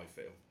 I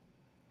feel.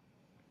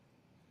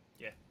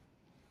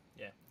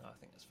 Yeah, no, I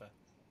think that's fair.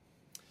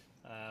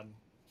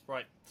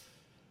 Right,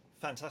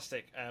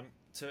 fantastic.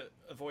 To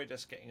avoid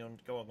us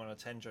going on a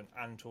tangent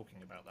and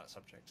talking about that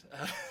subject,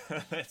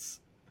 let's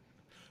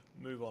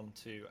move on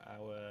to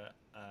our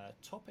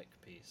topic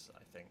piece,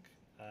 I think.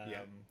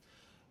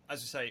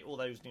 As you say, all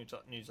those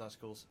news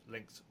articles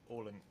linked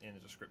all in the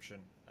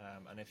description,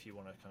 and if you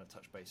want to kind of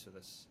touch base with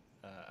us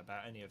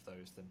about any of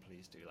those, then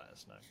please do let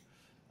us know.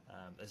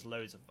 There's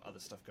loads of other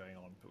stuff going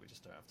on, but we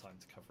just don't have time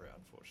to cover it,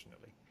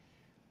 unfortunately.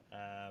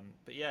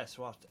 But yeah,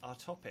 so our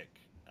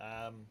topic.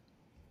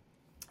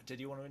 Did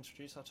you want to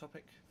introduce our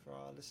topic for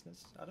our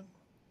listeners, Adam?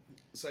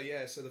 So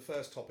the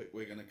first topic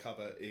we're going to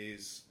cover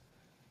is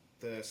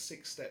the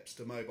 6 steps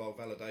to mobile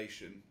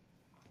validation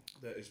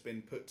that has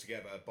been put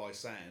together by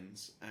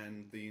SANS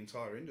and the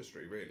entire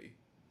industry, really.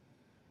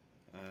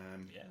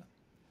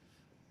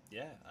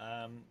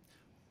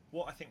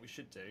 What I think we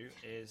should do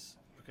is,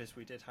 because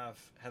we did have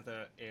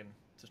Heather in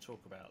to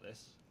talk about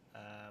this,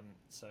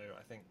 so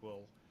I think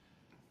we'll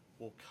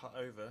we'll cut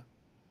over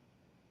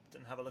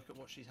and have a look at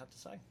what she's had to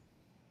say.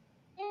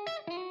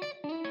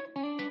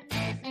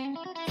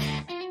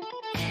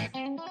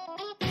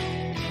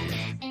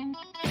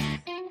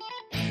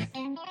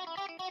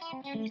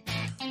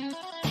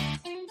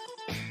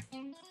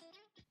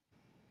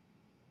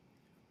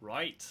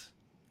 Right,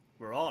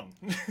 we're on.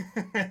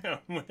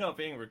 We are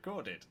being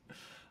recorded.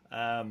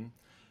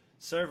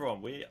 So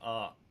everyone, we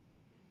are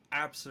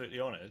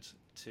absolutely honoured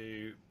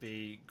to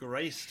be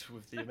graced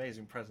with the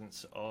amazing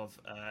presence of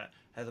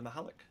Heather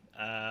Mihalik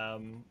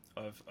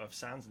of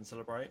Sands and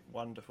Celebrate.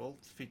 Wonderful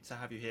to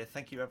have you here.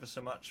 Thank you ever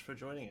so much for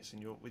joining us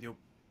with your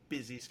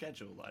busy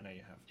schedule that I know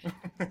you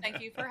have.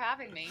 Thank you for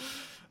having me.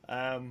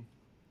 No,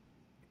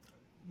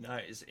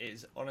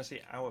 it's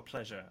honestly our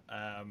pleasure.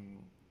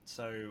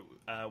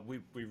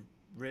 We're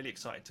really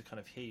excited to kind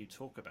of hear you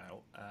talk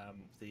about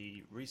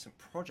the recent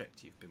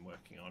project you've been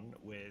working on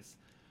with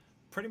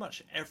pretty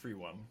much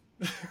everyone.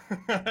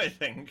 I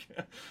think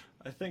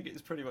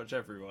it's pretty much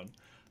everyone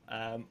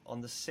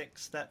on the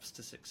 6 steps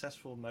to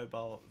successful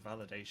mobile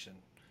validation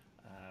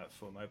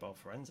for mobile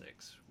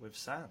forensics with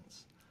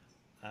SANS.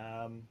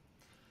 I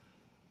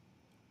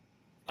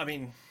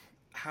mean,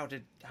 how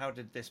did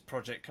this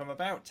project come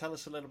about? Tell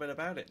us a little bit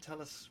about it. Tell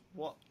us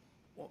what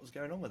was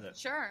going on with it.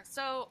 Sure.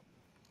 So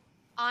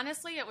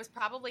honestly, it was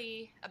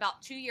probably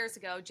about 2 years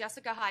ago.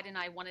 Jessica Hyde and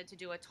I wanted to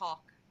do a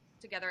talk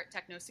together at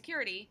Techno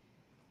Security,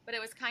 but it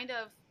was kind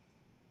of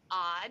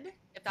odd,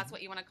 if that's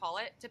what you want to call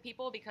it, to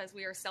people because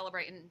we were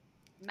celebrating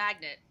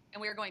Magnet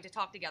and we were going to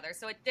talk together.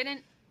 So it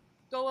didn't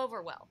go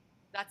over well.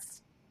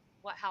 That's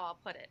how I'll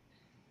put it.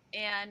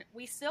 And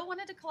we still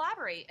wanted to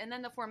collaborate. And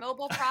then the For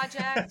Mobile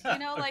project,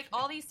 like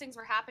all these things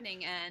were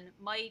happening, and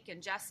Mike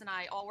and Jess and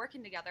I all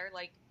working together,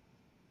 like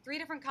 3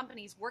 different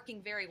companies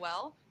working very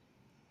well.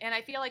 And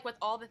I feel like with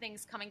all the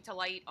things coming to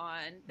light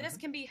on this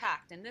can be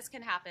hacked and this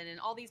can happen and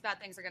all these bad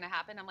things are going to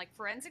happen, I'm like,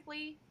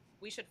 forensically,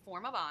 we should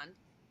form a bond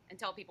and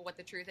tell people what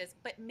the truth is,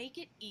 but make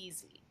it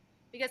easy.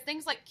 Because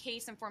things like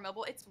Case and For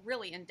Mobile, it's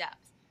really in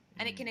depth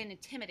and it can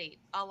intimidate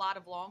a lot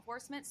of law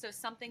enforcement. So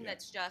something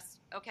that's just,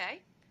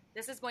 okay,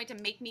 this is going to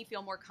make me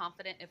feel more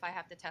confident if I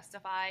have to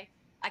testify.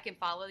 I can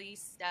follow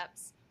these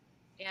steps.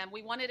 And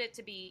we wanted it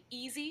to be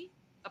easy,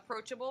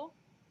 approachable,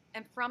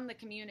 and from the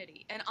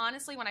community. And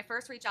honestly, when I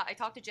first reached out, I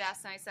talked to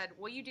Jess and I said,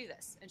 will you do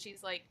this? And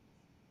she's like,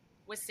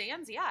 with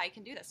SANS? Yeah, I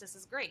can do this. This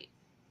is great.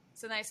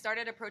 So then I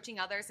started approaching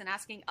others and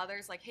asking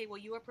others, like, hey, will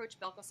you approach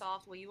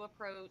Belkasoft? Will you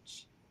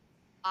approach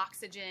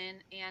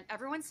Oxygen? And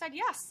everyone said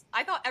yes.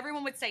 I thought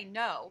everyone would say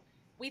no.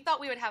 We thought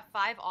we would have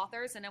 5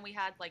 authors, and then we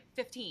had like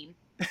 15.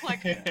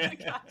 Like, oh my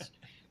gosh,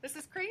 this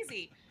is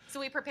crazy. So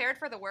we prepared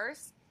for the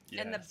worst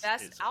and the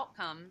best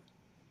outcome.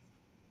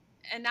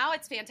 And now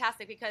it's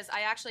fantastic because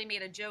I actually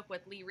made a joke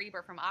with Lee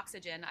Reber from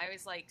Oxygen. I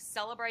was like,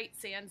 Celebrate,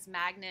 SANS,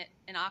 Magnet,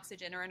 and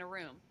Oxygen are in a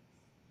room.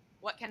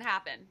 What can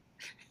happen?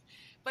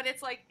 But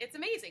it's like, it's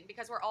amazing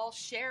because we're all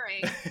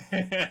sharing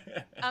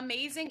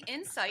amazing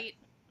insight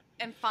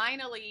and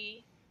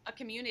finally a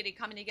community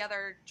coming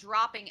together,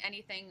 dropping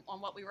anything on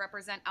what we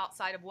represent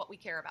outside of what we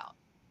care about.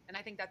 And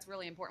I think that's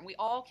really important. We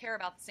all care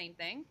about the same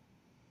thing.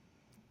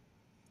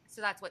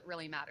 So that's what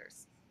really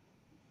matters.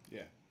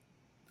 Yeah.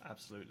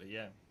 Absolutely,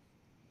 yeah.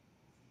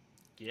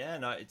 Yeah,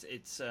 no,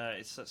 it's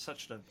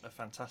such a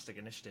fantastic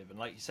initiative. And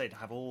like you say, to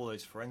have all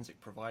those forensic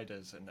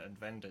providers and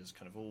vendors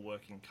kind of all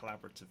working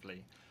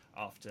collaboratively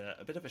after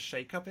a bit of a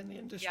shake-up in the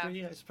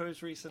industry, I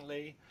suppose,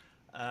 recently.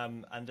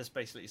 And just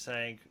basically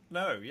saying,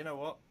 no, you know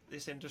what?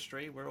 This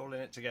industry, we're all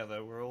in it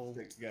together. We're all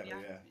stick together.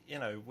 Yeah. You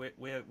know,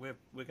 we're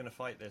going to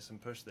fight this and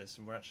push this,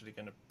 and we're actually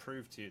going to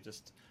prove to you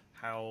just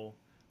how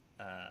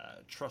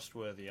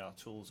trustworthy our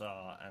tools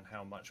are and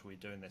how much we're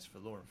doing this for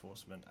law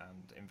enforcement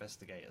and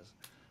investigators.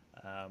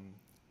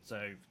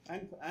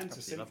 And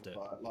to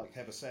simplify it, like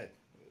Heather said,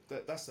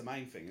 that's the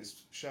main thing,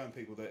 is showing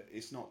people that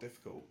it's not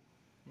difficult,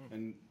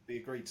 and the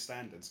agreed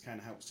standards can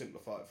help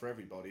simplify it for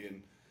everybody,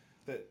 and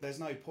that there's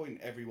no point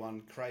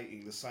everyone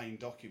creating the same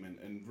document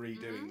and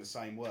redoing the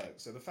same work.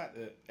 So the fact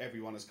that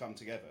everyone has come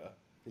together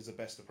is the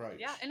best approach.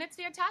 Yeah, and it's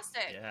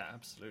fantastic. Yeah,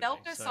 absolutely.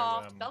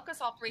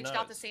 Belkasoft reached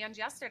out to SANS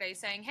yesterday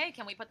saying, hey,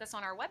 can we put this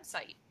on our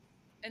website?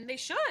 And they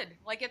should.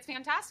 Like, it's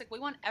fantastic. We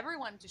want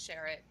everyone to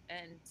share it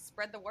and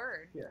spread the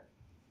word. Yeah.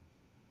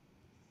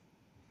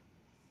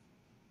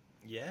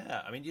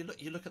 Yeah, I mean,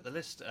 you look at the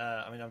list.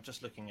 I mean, I'm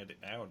just looking at it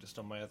now, just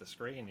on my other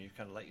screen. You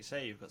kind of, like you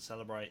say, you've got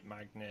Celebrate,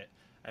 Magnet,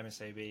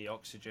 MSAB,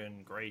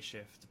 Oxygen,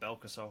 Grayshift,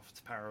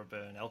 Belkasoft,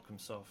 Paraburn,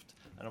 Elcomsoft,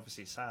 and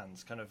obviously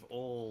SANS, kind of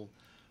all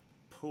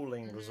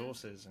pooling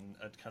resources and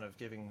kind of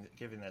giving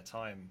their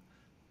time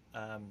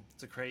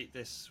to create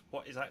this,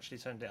 what is actually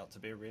turned out to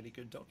be a really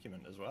good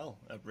document as well,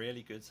 a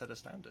really good set of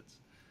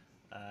standards.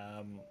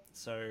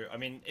 So, I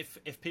mean,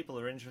 if people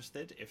are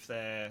interested, if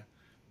they're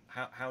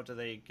how do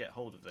they get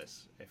hold of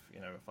this? If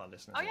our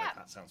listeners are like,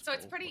 that sounds so cool,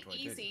 it's pretty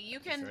easy. You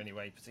can. Is there any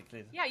way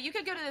particularly? Yeah, you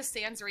could go to the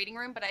SANS reading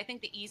room, but I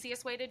think the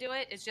easiest way to do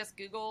it is just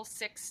Google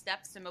 6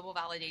 steps to mobile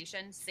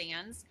validation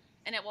SANS,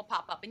 and it will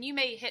pop up. And you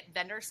may hit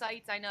vendor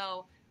sites. I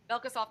know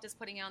Belkasoft is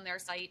putting it on their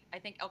site. I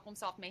think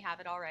Elcomsoft may have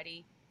it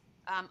already.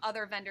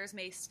 Other vendors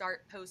may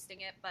start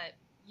posting it, but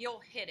you'll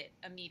hit it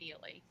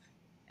immediately.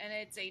 And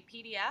it's a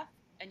PDF,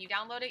 and you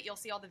download it, you'll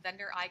see all the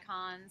vendor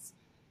icons,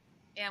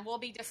 and we'll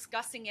be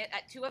discussing it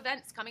at 2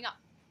 events coming up.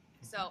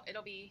 So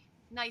it'll be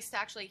nice to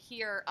actually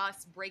hear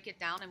us break it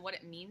down and what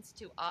it means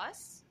to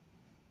us,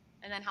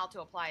 and then how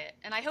to apply it.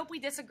 And I hope we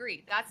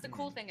disagree. That's the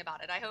cool thing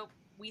about it. I hope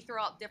we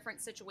throw out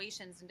different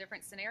situations and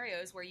different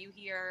scenarios where you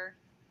hear,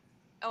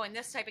 oh, in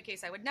this type of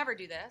case, I would never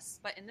do this,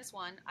 but in this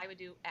one, I would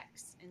do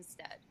X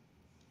instead.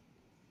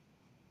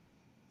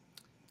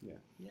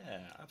 Yeah,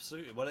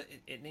 absolutely. Well,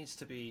 it needs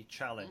to be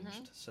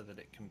challenged so that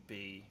it can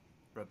be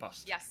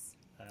robust. Yes.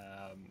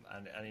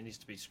 And it needs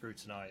to be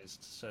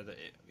scrutinized so that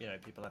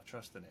people have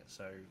trust in it.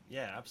 So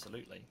yeah,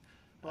 absolutely.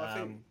 Well, I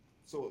think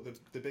sort of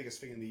the biggest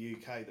thing in the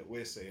UK that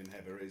we're seeing,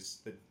 Heather, is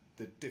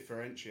the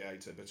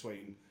differentiator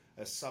between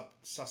a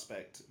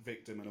suspect,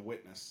 victim, and a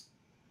witness.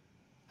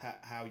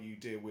 How you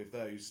deal with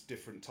those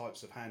different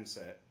types of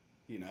handset,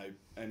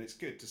 and it's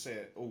good to see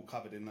it all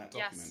covered in that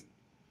document. Yes.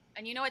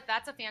 And you know what?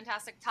 That's a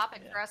fantastic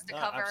topic for us to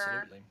cover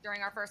absolutely.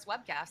 during our first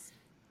webcast.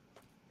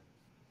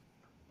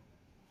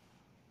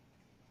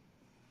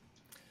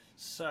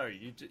 So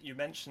you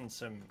mentioned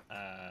some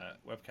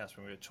webcasts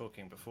when we were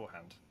talking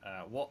beforehand.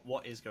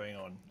 What is going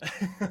on?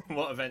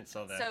 What events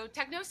are there? So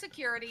Techno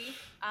Security,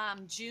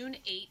 June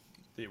 8th.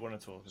 Do you want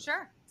to talk?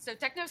 Sure. So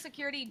Techno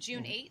Security,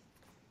 June 8th.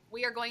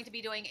 We are going to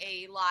be doing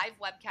a live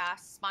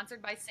webcast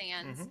sponsored by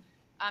SANS.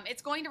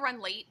 It's going to run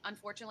late,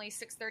 unfortunately,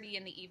 6:30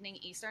 in the evening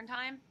Eastern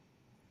time.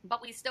 But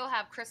we still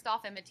have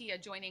Christoph and Mattia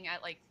joining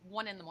at like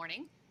 1 in the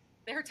morning,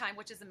 their time,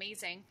 which is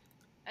amazing.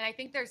 And I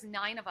think there's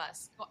 9 of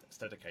us. That's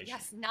dedication.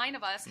 Yes, 9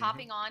 of us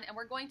hopping on, and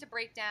we're going to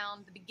break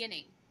down the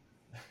beginning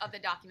of the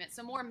document.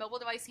 So more mobile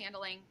device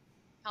handling,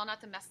 how not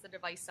to mess the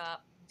device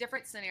up,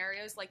 different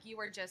scenarios like you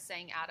were just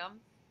saying, Adam.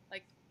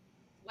 Like,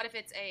 what if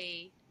it's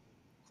a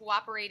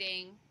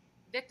cooperating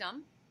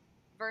victim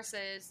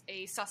versus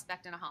a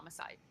suspect in a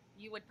homicide?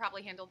 You would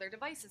probably handle their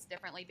devices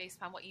differently based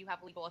upon what you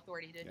have legal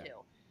authority to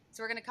do.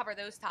 So we're going to cover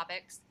those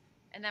topics.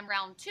 And then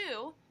round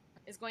 2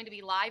 is going to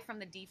be live from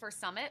the D4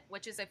 Summit,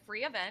 which is a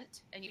free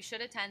event, and you should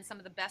attend some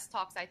of the best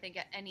talks, I think,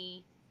 at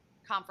any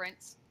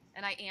conference.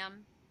 And I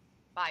am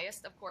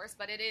biased, of course,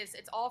 but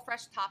it's all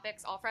fresh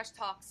topics, all fresh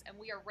talks, and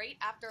we are right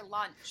after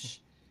lunch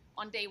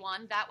on day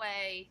 1. That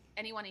way,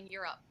 anyone in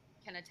Europe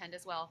can attend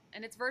as well.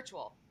 And it's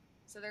virtual,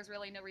 so there's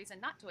really no reason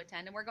not to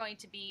attend. And we're going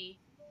to be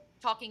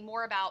talking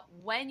more about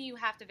when you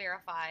have to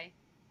verify,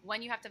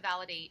 when you have to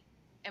validate,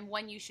 and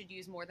when you should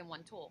use more than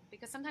one tool.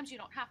 Because sometimes you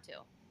don't have to.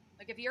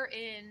 Like if you're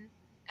in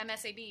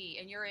MSAB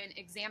and you're in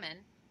Examine,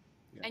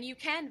 and you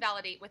can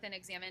validate within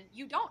Examine,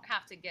 you don't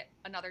have to get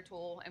another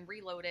tool and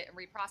reload it and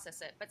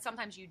reprocess it. But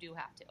sometimes you do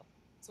have to.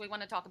 So we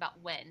want to talk about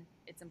when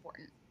it's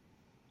important.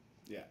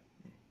 Yeah.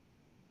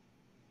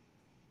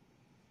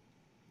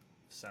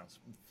 Sounds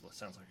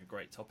like a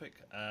great topic.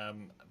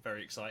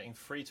 Very exciting.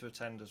 Free to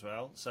attend as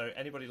well. So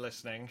anybody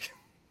listening,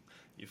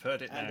 you've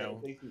heard it now. And at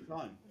a decent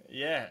time.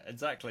 Yeah,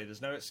 exactly.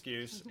 There's no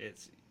excuse.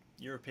 It's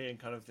European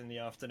kind of in the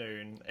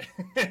afternoon.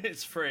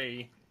 It's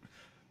free.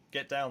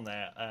 Get down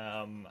there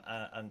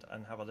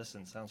and have a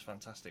listen. Sounds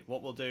fantastic.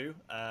 What we'll do,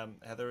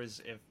 Heather,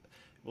 is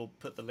we'll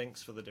put the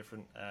links for the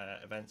different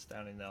events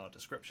down in our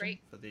description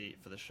for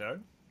the show.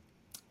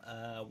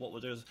 What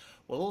we'll do is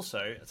we'll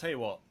also, I'll tell you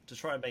what, to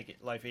try and make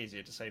it life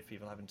easier to save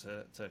people having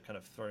to kind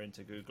of throw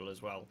into Google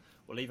as well,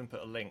 we'll even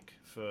put a link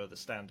for the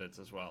standards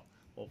as well.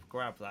 We'll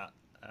grab that,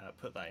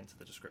 put that into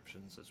the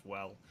descriptions as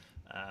well,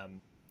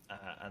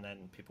 and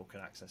then people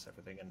can access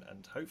everything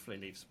and hopefully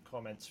leave some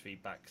comments,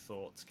 feedback,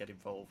 thoughts, get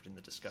involved in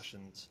the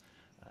discussions,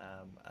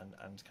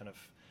 and kind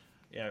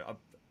of,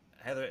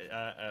 Heather,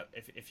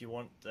 if you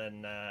want,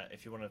 then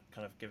if you want to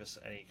kind of give us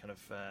any kind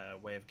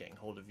of way of getting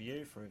hold of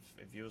you, for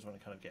if viewers want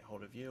to kind of get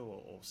hold of you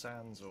or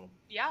SANS or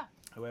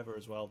whoever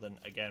as well, then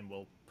again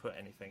we'll put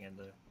anything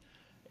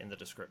in the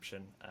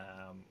description,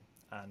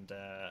 and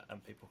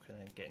people can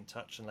get in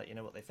touch and let you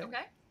know what they think.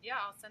 Okay, yeah,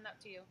 I'll send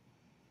that to you.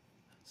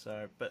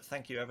 So, but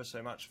thank you ever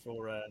so much for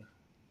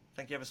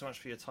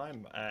your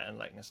time and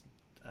letting us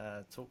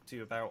talk to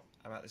you about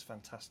this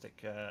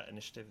fantastic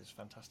initiative, this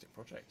fantastic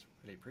project.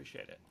 Really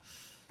appreciate it.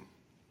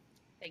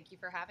 Thank you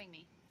for having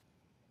me.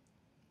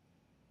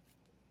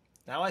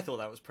 Now, I thought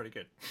that was pretty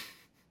good.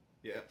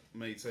 Yeah,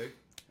 me too.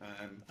 Like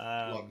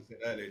I said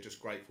earlier,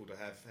 just grateful to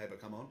have Heather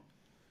come on.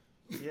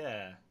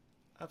 Yeah,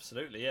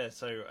 absolutely. Yeah.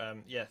 So,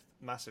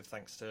 massive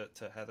thanks to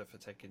Heather for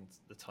taking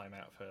the time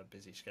out of her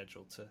busy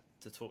schedule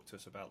to talk to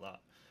us about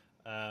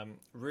that.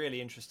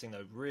 Really interesting,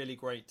 though. Really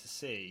great to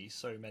see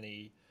so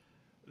many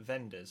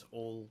vendors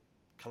all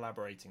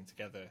collaborating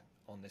together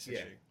on this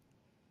issue.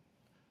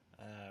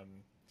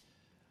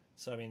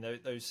 So, I mean,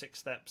 those 6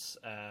 steps,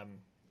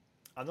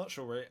 I'm not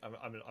sure really,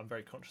 I'm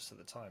very conscious at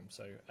the time.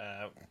 So,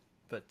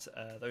 but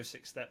those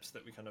 6 steps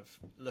that we're kind of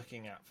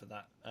looking at for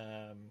that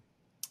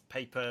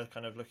paper,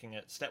 kind of looking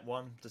at step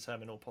 1,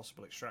 determine all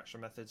possible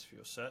extraction methods for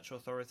your search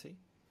authority.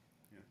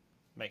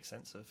 Makes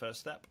sense, the first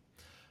step.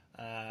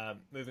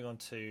 Moving on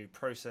to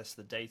process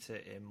the data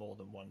in more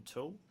than one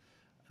tool.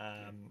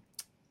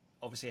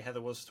 obviously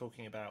Heather was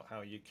talking about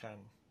how you can,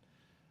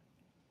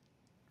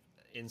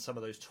 in some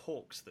of those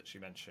talks that she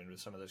mentioned with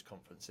some of those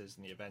conferences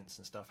and the events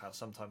and stuff, how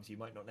sometimes you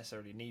might not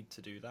necessarily need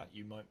to do that.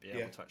 You might be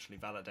able to actually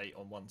validate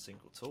on one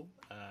single tool.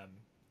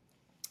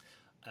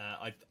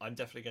 I'm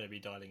definitely going to be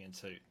dialing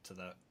into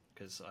that,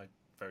 because I'm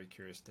very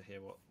curious to hear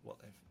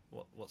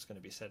what's going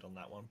to be said on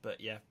that one. But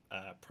yeah,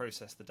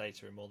 process the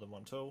data in more than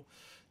one tool.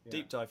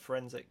 Deep dive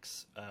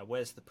forensics.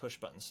 Where's the push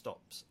button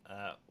stops?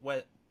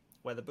 Where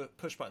the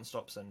push button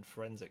stops and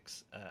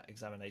forensics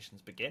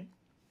examinations begin.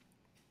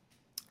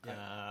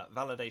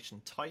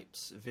 Validation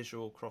types: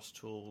 visual, cross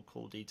tool,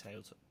 call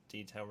details,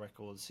 detail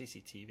records,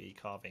 CCTV,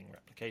 carving,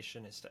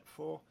 replication is step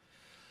 4.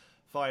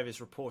 5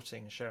 is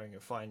reporting, sharing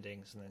your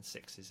findings, and then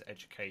 6 is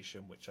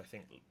education, which I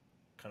think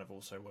kind of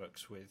also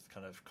works with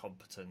kind of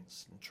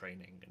competence and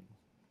training and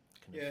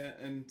kind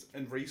of...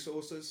 and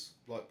resources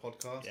like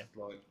podcasts,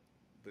 like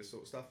this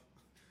sort of stuff.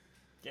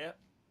 Yeah.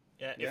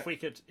 If we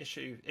could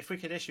issue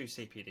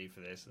CPD for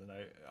this, then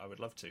I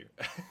would love to.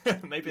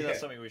 Maybe that's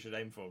something we should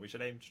aim for. We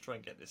should aim to try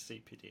and get this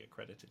CPD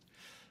accredited.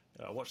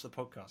 Watch the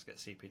podcast, get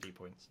CPD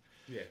points.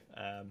 Yeah,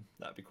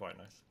 that'd be quite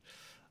nice.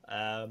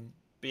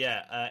 But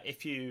yeah,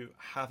 if you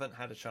haven't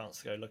had a chance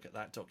to go look at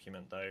that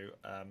document, though,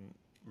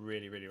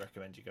 really, really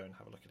recommend you go and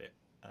have a look at it.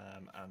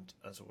 And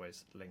as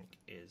always, link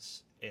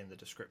is in the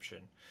description.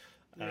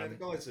 The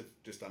guys have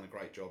just done a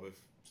great job of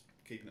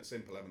keeping it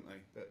simple, haven't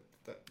they?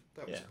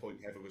 That was the point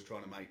Heather was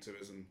trying to make to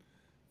us, and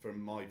from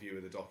my view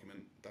of the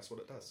document, that's what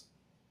it does.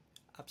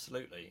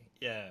 Absolutely,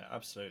 yeah,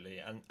 absolutely.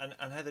 And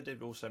Heather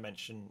did also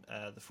mention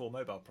the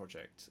 4Mobile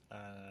project,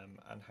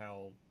 and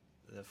how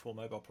the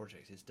 4Mobile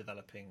project is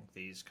developing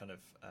these kind of,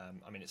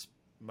 it's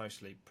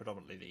mostly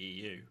predominantly the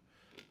EU,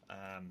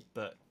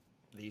 but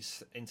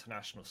these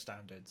international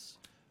standards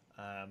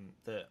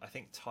that I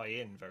think tie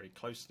in very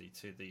closely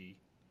to the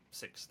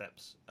 6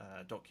 steps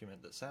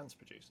document that SANS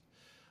produced.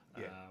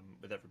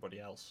 With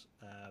everybody else,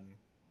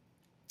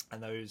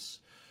 and those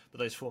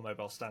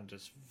 4Mobile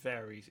standards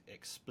very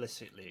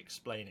explicitly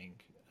explaining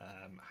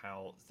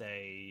how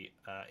they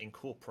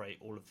incorporate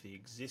all of the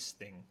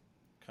existing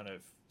kind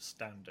of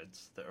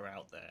standards that are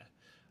out there,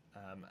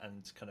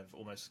 and kind of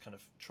almost kind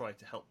of try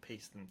to help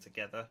piece them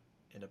together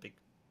in a big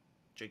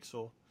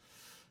jigsaw.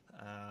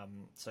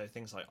 So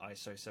things like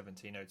ISO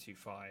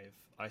 17025,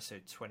 ISO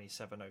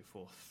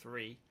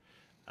 27043,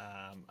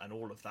 and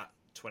all of that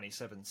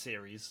 27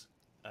 series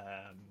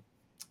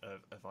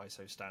of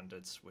ISO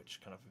standards, which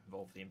kind of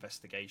involve the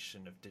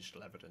investigation of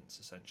digital evidence,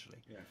 essentially.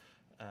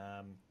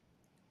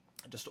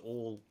 Just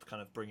all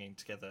kind of bringing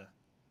together,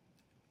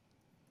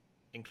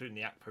 including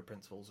the ACPO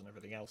principles and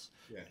everything else,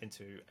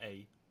 into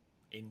a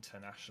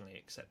internationally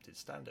accepted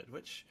standard,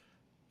 which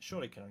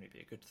surely can only be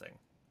a good thing.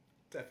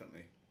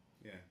 Definitely,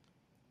 yeah.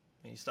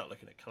 I mean, you start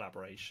looking at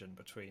collaboration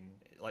between,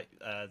 like,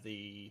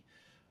 the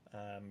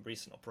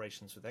recent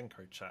operations with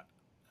EncroChat.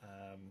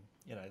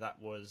 That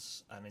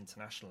was an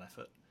international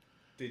effort.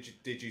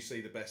 Did you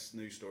see the best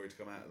news story to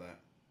come out of that?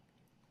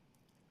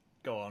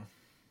 Go on.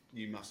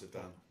 You must have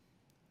done.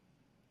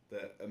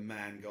 That a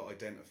man got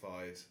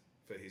identified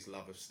for his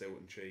love of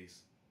Stilton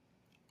cheese.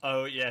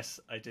 Oh yes,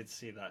 I did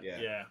see that.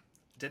 Yeah.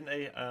 Didn't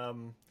they?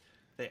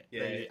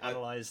 They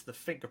analysed the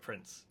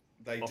fingerprints.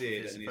 They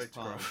did, and his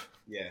palm.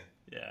 Yeah.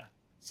 Yeah.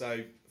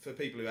 So for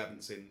people who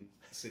haven't seen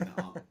that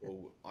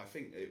article, I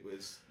think it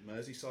was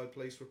Merseyside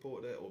Police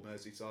reported it, or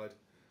Merseyside.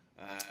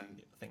 I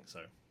think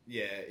so.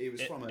 Yeah, it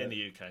was in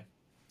the UK.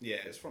 Yeah,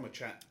 it's from a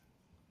chat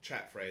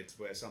thread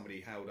where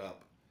somebody held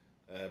up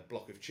a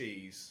block of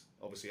cheese,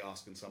 obviously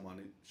asking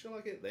someone, "Shall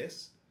I get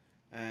this?"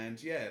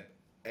 And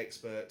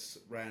experts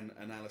ran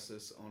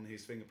analysis on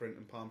his fingerprint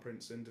and palm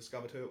prints and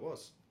discovered who it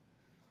was.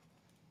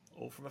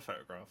 All from a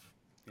photograph.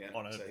 Yeah,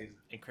 on an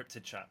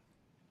encrypted chat.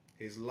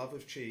 His love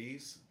of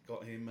cheese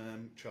got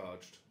him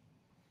charged.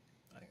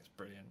 I think it's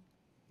brilliant.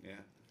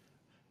 Yeah.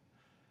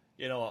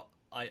 You know what?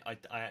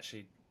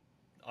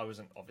 I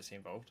wasn't obviously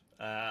involved.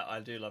 I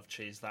do love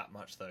cheese that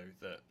much, though,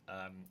 that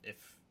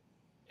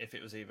if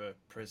it was either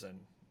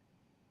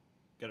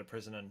go to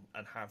prison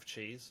and have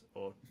cheese,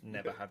 or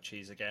never have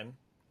cheese again,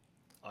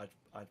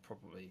 I'd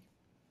probably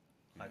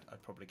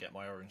get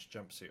my orange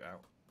jumpsuit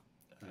out.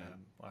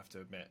 I have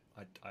to admit,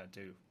 I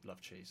do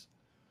love cheese.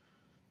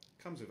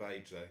 Comes with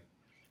age, though.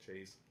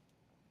 Cheese.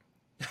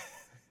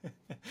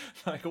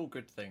 Like all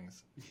good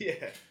things.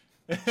 Yeah.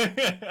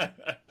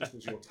 Just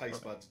as your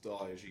taste buds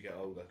die as you get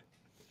older.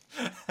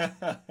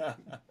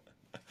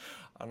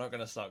 I'm not going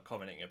to start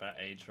commenting about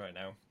age right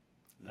now.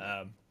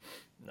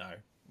 No.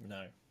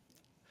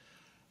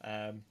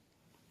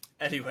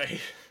 Anyway,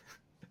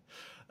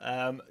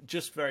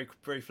 just very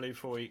briefly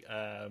before we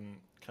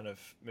kind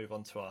of move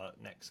on to our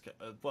next,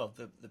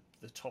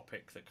 the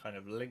topic that kind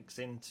of links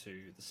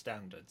into the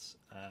standards.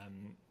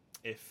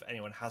 If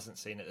anyone hasn't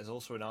seen it, there's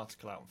also an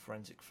article out on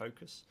Forensic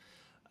Focus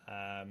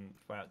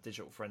about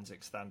digital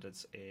forensic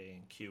standards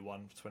in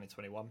Q1 of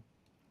 2021.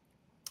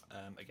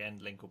 Again,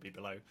 link will be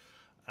below.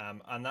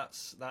 And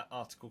that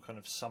article kind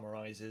of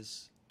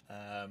summarises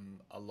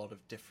a lot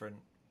of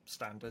different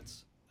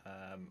standards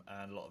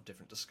and a lot of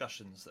different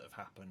discussions that have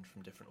happened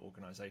from different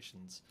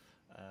organisations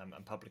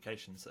and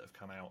publications that have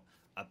come out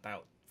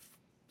about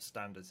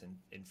standards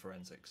in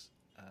forensics.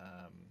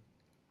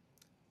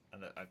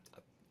 And I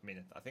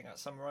mean, I think that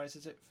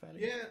summarises it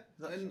fairly. Yeah,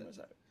 Is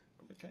that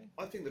okay?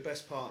 I think the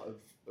best part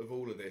of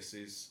all of this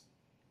is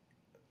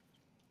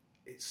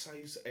it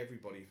saves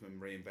everybody from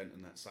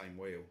reinventing that same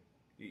wheel.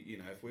 You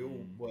know, if we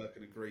all work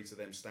and agree to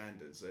them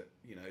standards, that,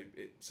 you know,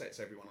 it sets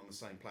everyone on the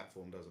same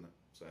platform, doesn't it?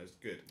 So it's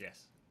good.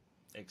 Yes,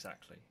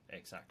 exactly.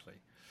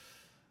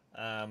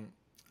 And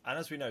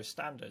as we know,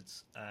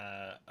 standards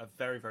are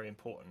very, very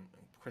important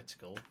and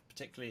critical,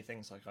 particularly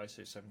things like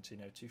ISO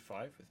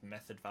 17025 with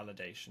method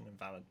validation and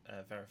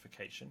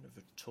verification of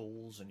your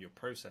tools and your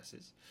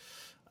processes,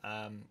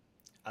 and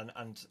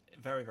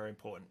very, very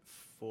important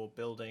for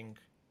building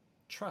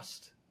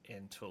trust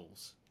in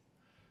tools.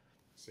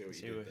 See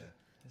what you did there.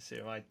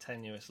 See my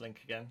tenuous link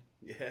again.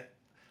 Yeah.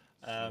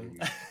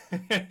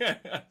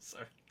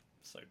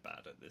 So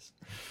bad at this.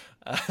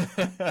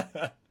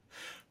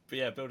 But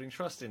yeah, building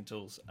trust in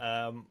tools,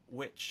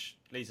 which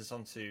leads us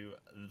on to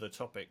the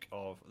topic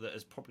that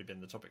has probably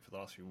been the topic for the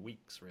last few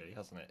weeks, really,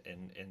 hasn't it?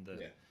 In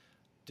the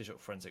digital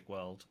forensic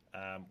world,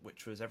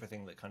 which was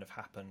everything that kind of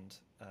happened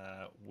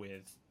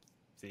with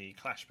the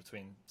clash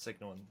between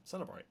Signal and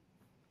Celebrite,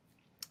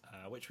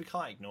 which we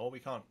can't ignore. We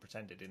can't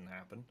pretend it didn't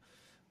happen.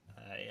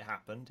 It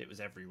happened. It was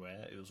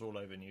everywhere. It was all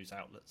over news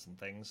outlets and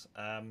things.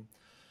 And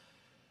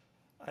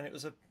it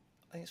was I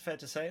think it's fair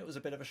to say it was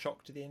a bit of a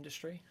shock to the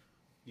industry.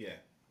 Yeah.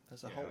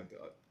 As a whole.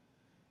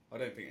 I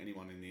don't think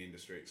anyone in the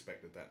industry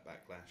expected that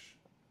backlash.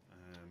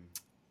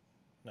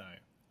 No.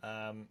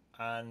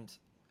 And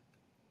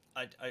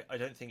I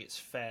don't think it's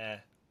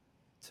fair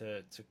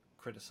to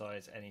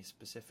criticise any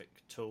specific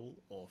tool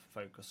or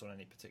focus on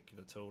any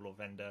particular tool or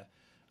vendor.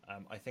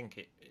 I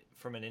think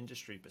from an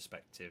industry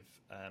perspective,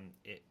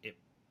 it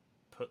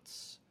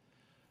puts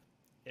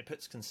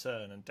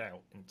concern and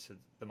doubt into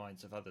the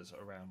minds of others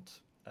around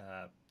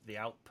the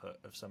output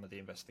of some of the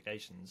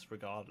investigations,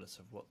 regardless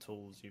of what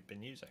tools you've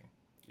been using.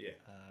 Yeah.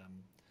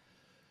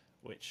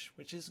 Which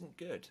isn't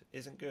good.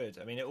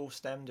 I mean, it all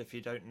stemmed, if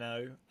you don't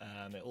know,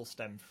 it all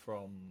stemmed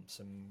from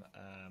some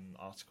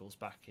articles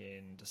back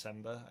in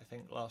December, I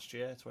think, last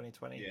year,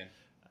 2020. Yeah.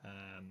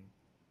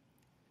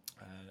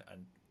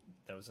 And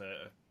there was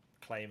a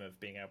claim of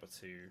being able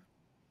to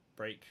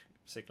break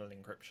Signal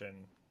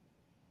encryption.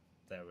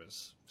 There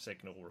was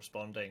Signal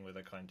responding with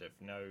a kind of,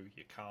 no,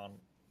 you can't,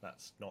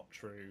 that's not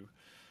true.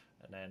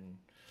 And then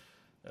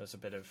there was a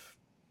bit of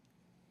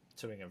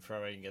toing and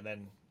froing, and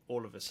then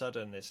all of a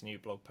sudden this new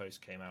blog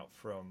post came out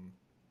from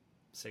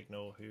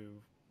Signal,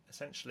 who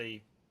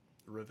essentially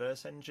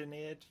reverse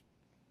engineered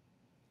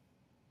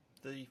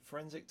the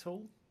forensic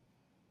tool.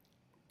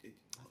 I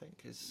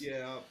think is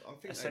I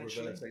think they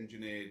reverse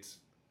engineered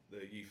the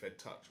UFED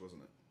touch,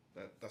 wasn't it?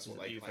 That's what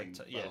they claimed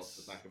off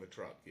the back of a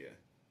truck.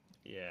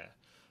 Yeah.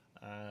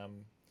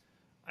 And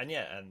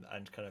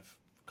kind of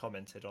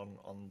commented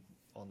on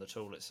the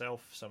tool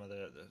itself, some of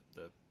the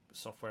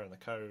software and the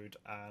code,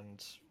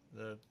 and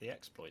the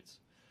exploits.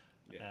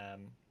 Yeah.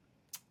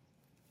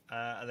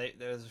 And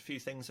there's a few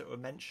things that were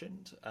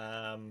mentioned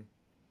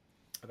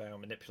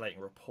about manipulating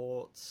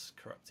reports,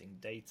 corrupting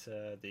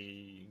data,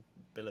 the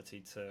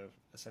ability to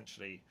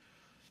essentially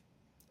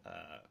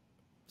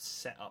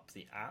set up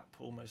the app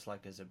almost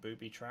like as a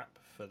booby trap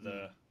for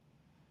the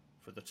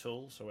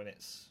tool. So when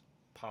it's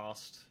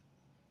passed,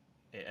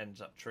 it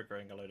ends up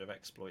triggering a load of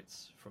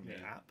exploits from the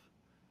app,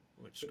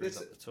 which screws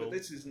up the tool. But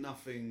this is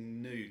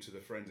nothing new to the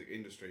forensic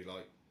industry,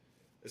 like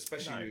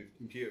especially with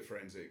computer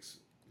forensics.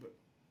 But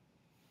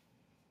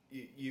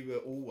you were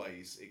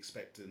always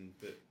expecting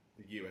that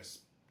the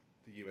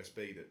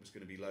USB that was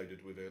going to be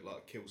loaded with a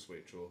kill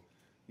switch or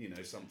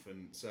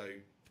something. So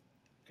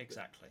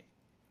exactly.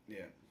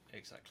 Yeah.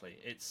 Exactly.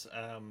 It's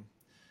I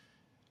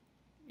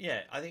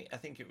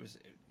think it was.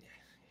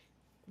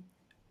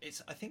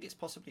 I think it's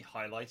possibly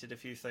highlighted a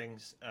few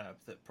things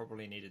that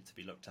probably needed to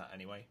be looked at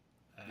anyway,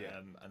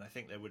 and I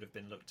think they would have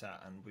been looked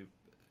at, and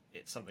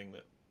it's something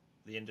that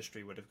the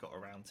industry would have got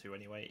around to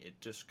anyway. It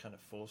just kind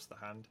of forced the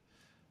hand.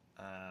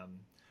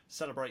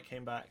 Celebrate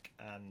came back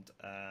and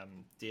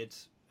did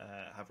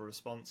have a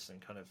response,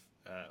 and kind of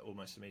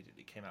almost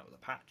immediately came out with a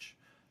patch.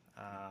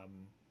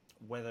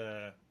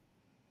 Whether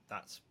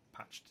that's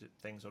patched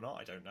things or not,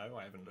 I don't know.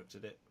 I haven't looked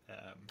at it.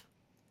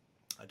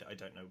 I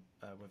don't know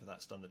whether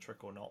that's done the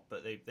trick or not,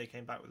 but they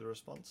came back with a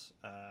response,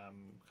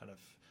 kind of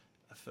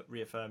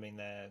reaffirming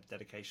their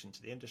dedication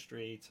to the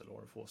industry, to law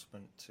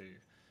enforcement, to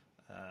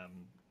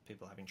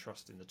people having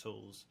trust in the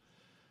tools.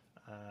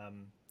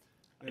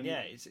 And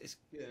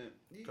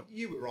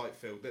you were right,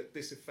 Phil, that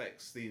this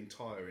affects the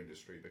entire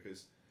industry,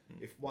 because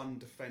if one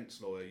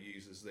defence lawyer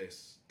uses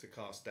this to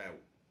cast doubt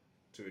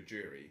to a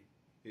jury,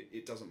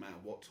 it doesn't matter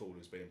what tool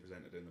is being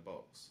presented in the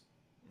box.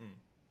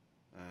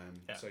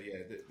 So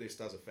this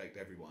does affect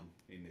everyone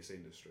in this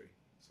industry.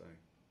 So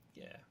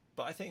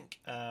but I think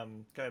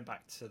going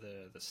back to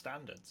the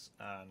standards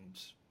and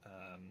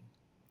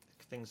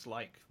things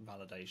like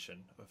validation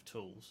of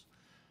tools,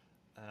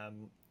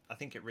 I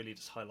think it really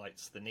just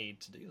highlights the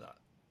need to do that.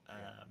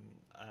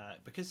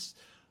 Because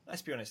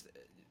let's be honest,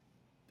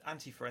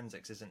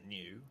 anti-forensics isn't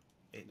new.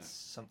 It's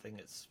something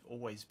that's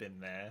always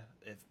been there,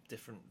 of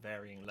different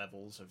varying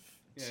levels of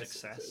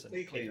success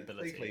and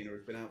capability. Cleaner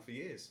has been out for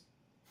years.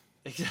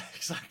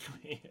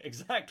 Exactly.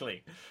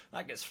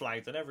 That gets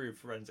flagged on every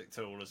forensic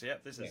tool as,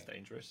 yep, this is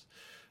dangerous.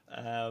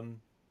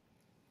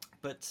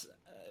 But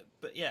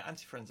yeah,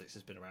 anti-forensics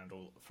has been around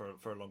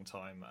for a long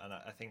time, and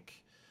I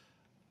think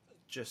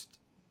just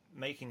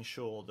making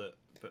sure that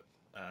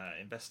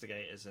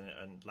investigators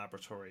and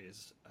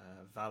laboratories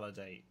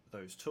validate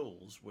those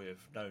tools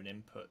with known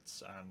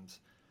inputs and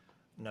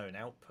known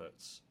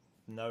outputs,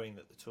 knowing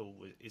that the tool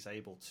is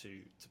able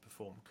to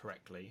perform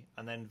correctly,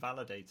 and then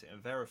validating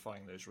and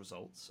verifying those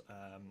results,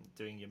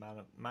 doing your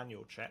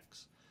manual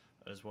checks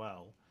as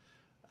well.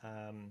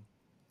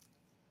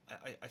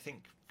 I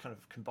think kind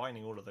of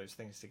combining all of those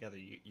things together,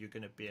 you're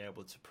going to be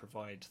able to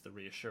provide the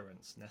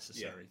reassurance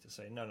necessary to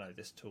say, no,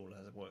 this tool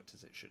has worked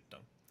as it should have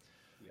done.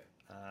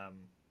 Yeah.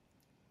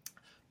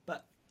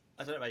 But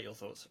I don't know about your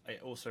thoughts.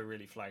 It also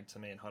really flagged to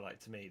me and highlighted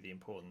to me the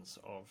importance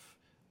of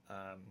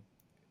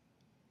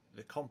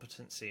the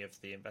competency of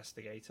the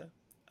investigator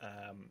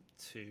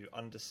to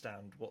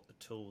understand what the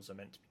tools are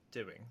meant to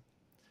be doing,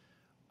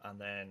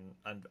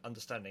 and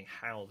understanding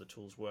how the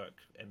tools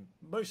work, and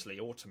mostly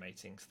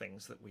automating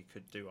things that we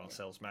could do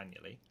ourselves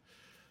manually,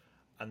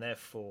 and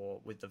therefore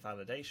with the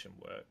validation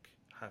work,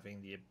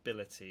 having the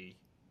ability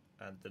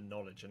and the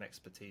knowledge and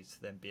expertise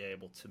to then be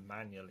able to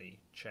manually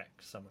check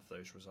some of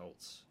those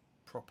results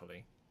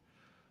properly,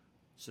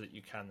 so that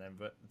you can then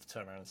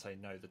turn around and say,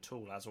 no, the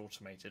tool has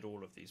automated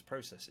all of these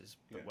processes,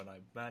 but when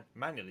I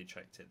manually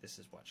checked it, this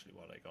is actually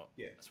what I got.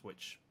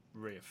 Which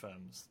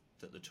reaffirms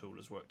that the tool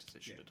has worked as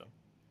it should have done.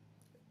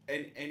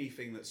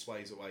 Anything that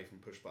sways away from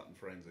push-button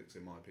forensics,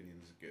 in my opinion,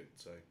 is good.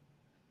 So,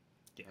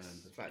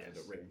 the fact that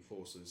it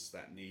reinforces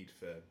that need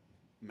for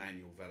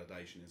manual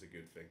validation is a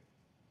good thing.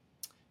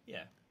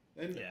 Yeah.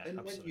 And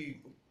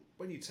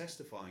when you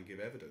testify and give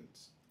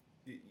evidence,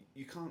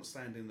 you can't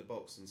stand in the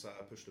box and say,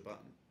 I pushed a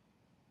button.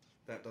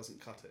 That doesn't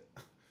cut it.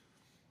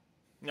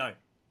 No,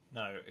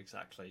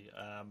 exactly.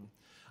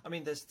 I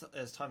mean, there's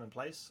time and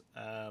place.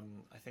 I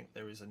think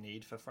there is a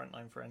need for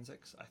frontline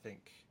forensics. I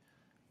think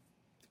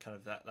kind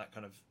of that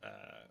kind of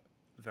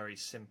very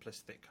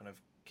simplistic kind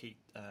of key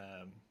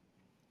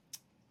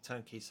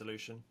turnkey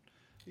solution,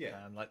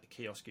 like the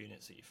kiosk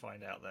units that you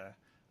find out there,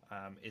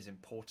 is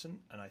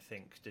important. And I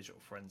think digital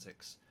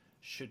forensics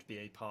should be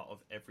a part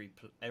of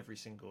every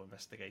single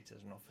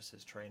investigator's and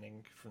officer's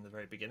training from the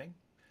very beginning,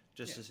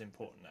 just as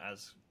important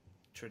as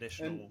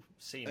traditional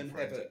scene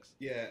forensics.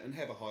 And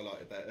Heather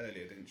highlighted that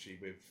earlier, didn't she,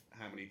 with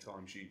how many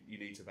times you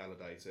need to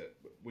validate it.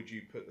 Would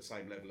you put the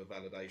same level of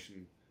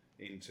validation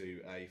into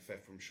a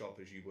theft from shop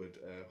as you would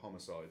a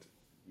homicide?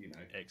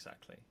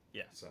 Exactly.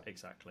 Yeah,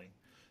 exactly.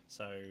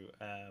 So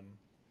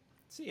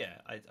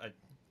yeah, I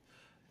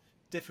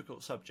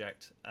difficult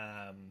subject.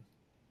 I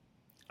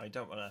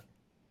don't want to.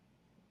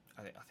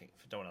 I think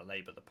I don't want to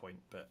labour the point,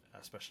 but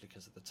especially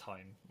because of the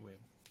time, we're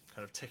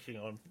kind of ticking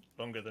on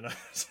longer than I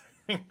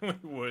think we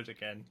would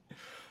again.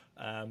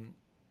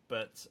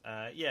 But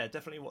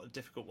definitely a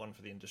difficult one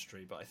for the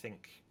industry. But I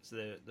think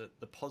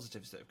the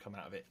positives that have come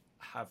out of it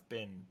have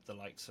been the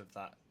likes of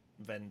that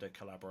vendor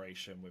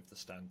collaboration with the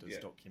standards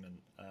document.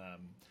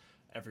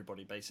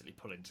 Everybody basically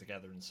pulling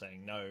together and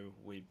saying, no,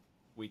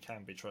 we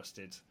can be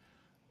trusted.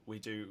 We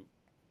do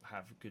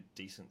have good,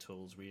 decent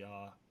tools. We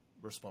are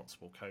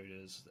responsible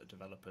coders,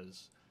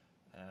 developers,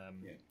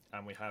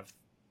 and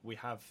we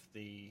have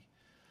the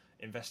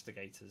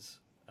investigators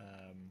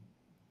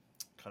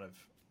kind of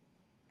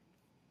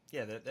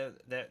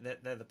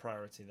they're the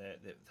priority.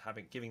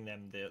 They're giving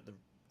them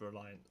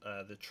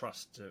the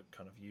trust to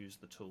kind of use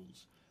the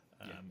tools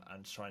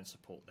and try and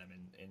support them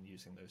in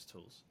using those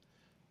tools,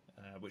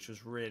 which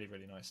was really,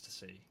 really nice to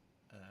see.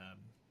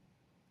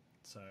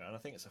 And I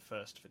think it's a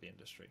first for the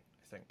industry.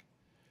 I think.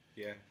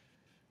 Yeah.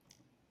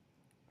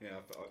 Yeah,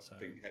 I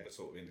think Heather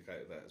sort of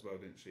indicated that as well,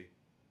 didn't she?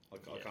 I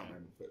can't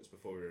remember if it was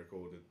before we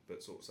recorded,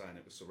 but sort of saying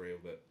it was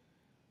surreal that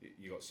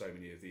you got so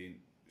many of the.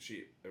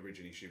 She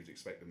was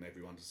expecting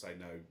everyone to say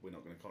no, we're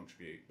not going to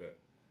contribute, but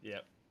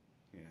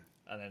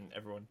and then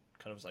everyone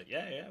kind of was like,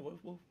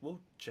 we'll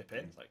chip in.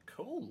 It's like,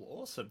 cool,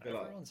 awesome,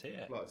 everyone's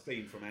here. Like a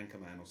scene from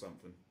Anchorman or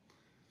something.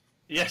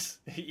 Yes,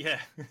 yeah.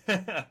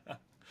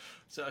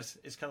 So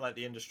it's kind of like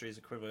the industry's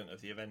equivalent of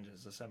the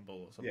Avengers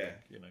Assemble or something,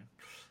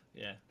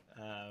 Yeah.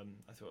 I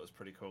thought it was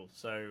pretty cool.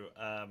 So,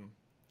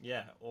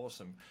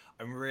 awesome.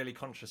 I'm really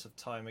conscious of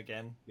time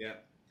again. Yeah.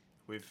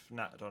 We've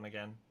nattered on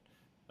again.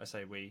 I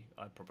say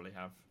I probably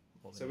have.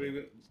 More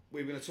than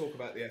we're going to talk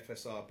about the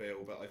FSR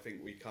bill, but I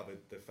think we covered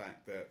the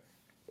fact that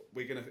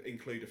we're going to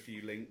include a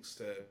few links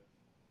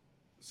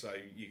so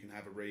you can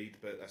have a read,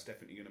 but that's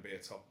definitely going to be a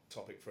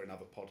topic for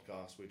another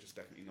podcast. We're just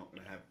definitely not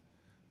going to have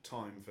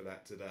time for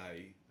that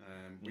today.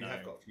 We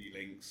have got a few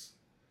links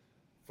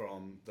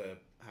from the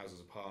Houses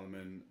of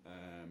Parliament.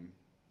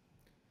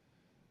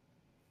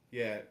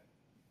 Yeah,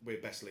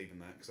 we're best leaving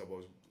that because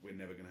otherwise we're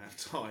never going to have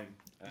time.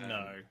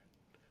 No.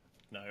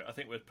 No, I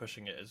think we're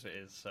pushing it as it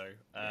is. So,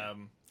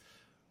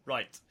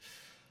 right.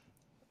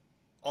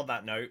 On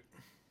that note,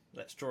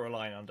 let's draw a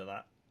line under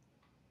that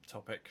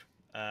topic.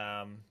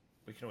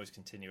 We can always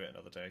continue it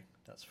another day.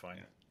 That's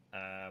fine.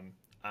 Yeah.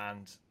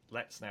 And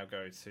let's now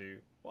go to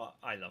what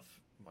I love,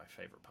 my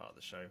favourite part of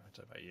the show. I don't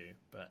know about you,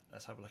 but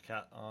let's have a look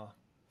at our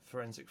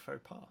forensic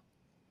faux pas.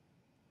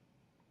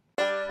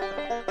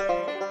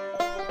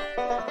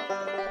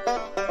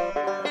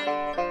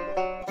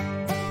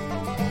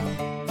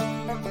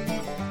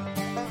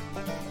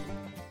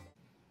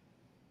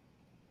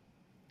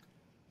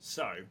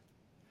 So,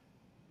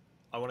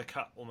 I want to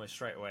cut almost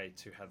straight away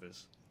to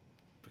Heather's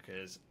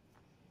because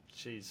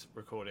she's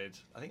recorded,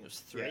 I think it was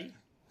 3.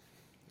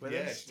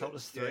 Yeah. She told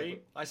us 3.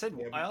 I said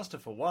I asked her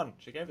for 1.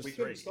 She gave us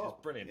 3. It was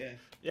brilliant.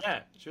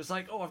 Yeah. She was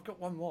like, "Oh, I've got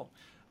 1 more."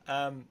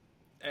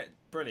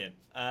 Brilliant.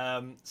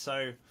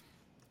 So,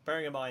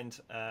 bearing in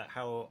mind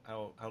how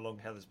long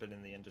Heather's been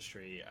in the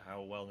industry,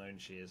 how well known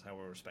she is, how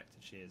well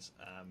respected she is,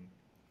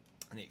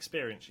 and the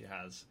experience she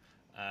has.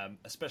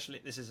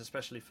 This is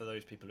especially for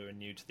those people who are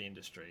new to the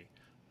industry.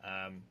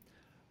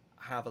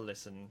 Have a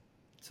listen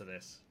to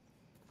this.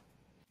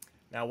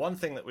 Now, one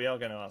thing that we are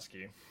going to ask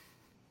you,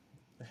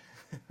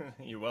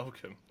 you're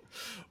welcome.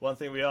 One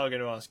thing we are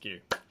going to ask you,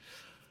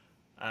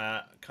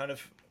 kind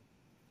of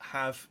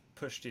have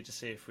pushed you to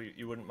see if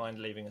you wouldn't mind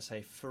leaving us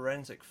a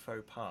forensic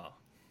faux pas.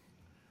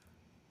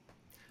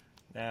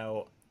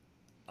 Now,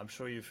 I'm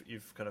sure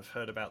you've kind of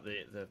heard about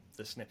the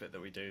snippet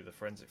that we do, the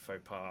forensic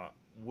faux pas.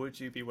 Would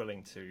you be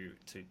willing to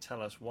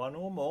tell us 1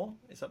 or more,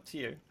 it's up to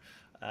you,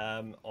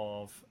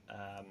 of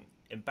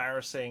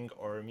embarrassing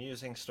or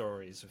amusing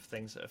stories of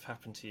things that have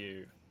happened to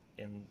you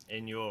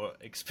in your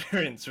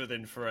experience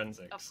within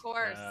forensics? Of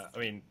course. I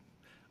mean,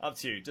 up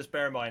to you. Just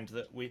bear in mind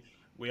that we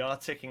are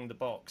ticking the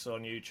box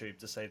on YouTube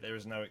to say there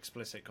is no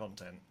explicit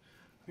content.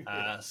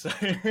 So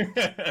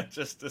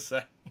just to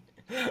say.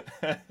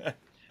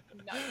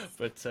 Nice.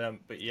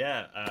 But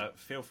yeah,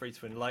 feel free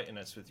to enlighten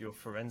us with your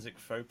forensic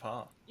faux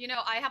pas. You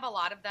know, I have a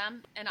lot of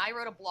them, and I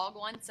wrote a blog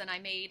once, and I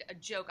made a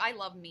joke. I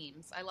love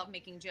memes. I love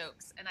making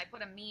jokes, and I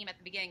put a meme at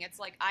the beginning. It's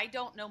like, I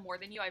don't know more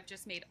than you. I've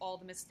just made all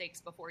the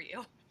mistakes before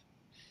you.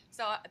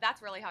 So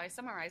that's really how I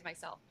summarize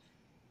myself.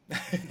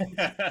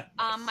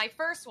 My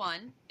first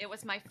one, it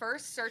was my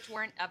first search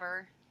warrant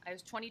ever. I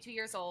was 22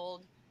 years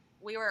old.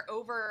 We were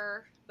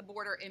over the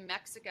border in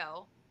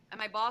Mexico, and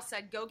my boss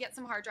said, go get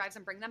some hard drives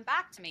and bring them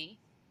back to me.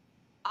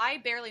 I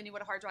barely knew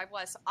what a hard drive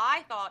was, so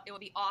I thought it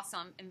would be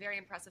awesome and very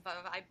impressive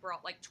if I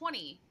brought like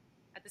 20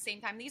 at the same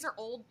time. These are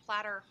old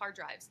platter hard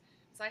drives.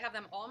 So I have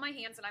them all in my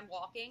hands and I'm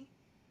walking.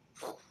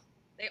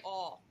 They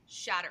all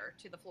shatter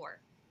to the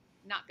floor.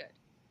 Not good.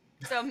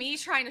 So me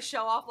trying to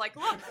show off like,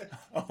 look.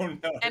 Oh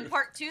no. And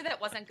part 2 that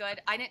wasn't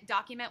good, I didn't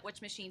document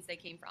which machines they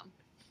came from.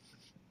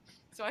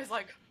 So I was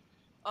like,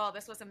 oh,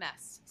 this was a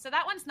mess. So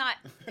that one's not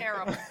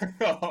terrible.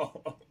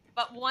 Oh.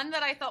 But one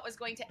that I thought was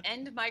going to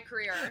end my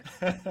career.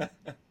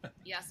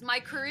 Yes, my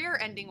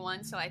career-ending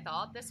one, so I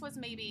thought. This was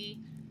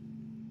maybe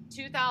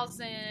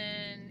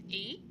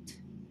 2008,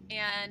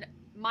 and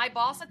my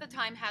boss at the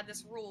time had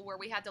this rule where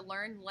we had to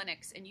learn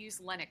Linux and use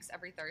Linux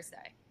every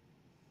Thursday.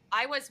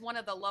 I was one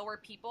of the lower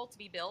people to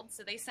be billed,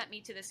 so they sent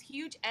me to this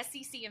huge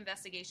SEC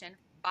investigation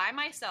by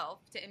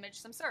myself to image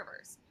some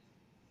servers.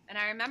 And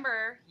I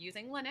remember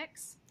using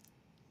Linux,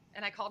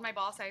 and I called my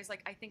boss. I was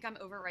like, I think I'm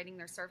overwriting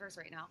their servers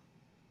right now.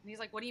 And he's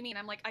like, what do you mean?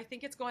 I'm like, I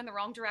think it's going the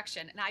wrong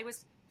direction. And I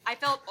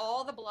felt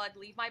all the blood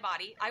leave my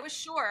body. I was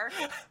sure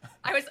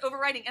I was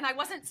overwriting, and I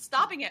wasn't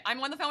stopping it. I'm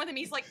on the phone with him.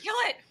 He's like, kill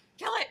it,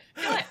 kill it,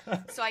 kill it.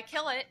 So I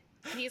kill it,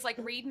 and he's like,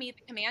 read me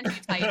the command you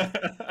type.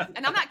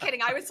 And I'm not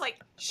kidding. I was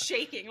like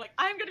shaking, like,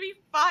 I'm going to be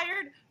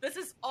fired. This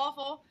is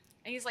awful.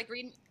 And he's like,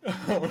 read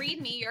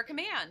me your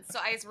command. So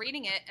I was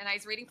reading it, and I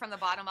was reading from the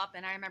bottom up,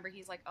 and I remember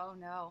he's like, oh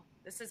no,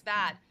 this is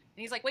bad. And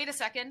he's like, wait a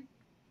second.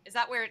 Is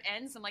that where it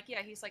ends? I'm like,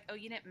 yeah. He's like, oh,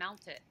 you didn't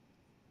mount it.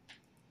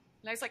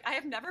 And I was like, I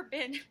have never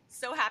been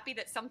so happy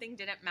that something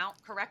didn't mount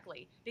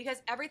correctly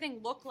because everything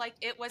looked like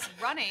it was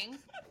running.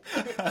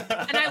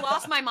 And I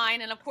lost my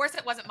mind. And of course,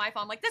 it wasn't my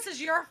fault. I'm like, this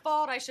is your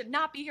fault. I should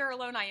not be here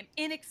alone. I am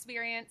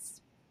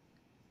inexperienced.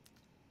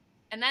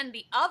 And then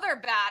the other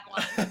bad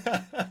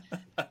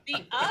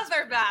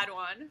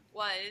one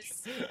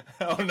was.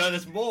 Oh, no,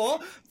 there's more.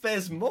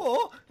 There's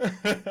more.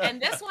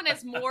 And this one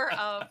is more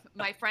of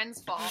my friend's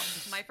fault.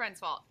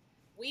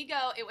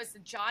 It was the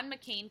John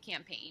McCain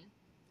campaign.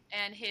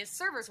 And his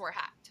servers were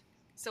hacked.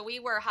 So we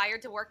were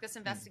hired to work this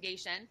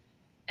investigation.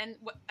 And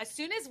as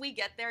soon as we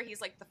get there, he's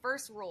like, the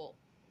first rule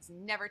is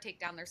never take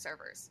down their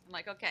servers. I'm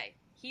like, okay.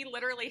 He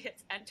literally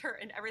hits enter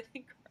and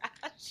everything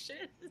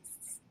crashes.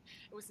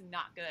 It was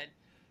not good.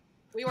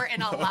 We were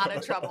in a lot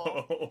of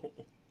trouble.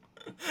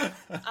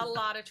 A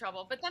lot of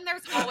trouble. But then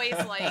there's always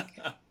like,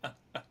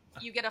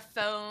 you get a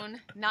phone,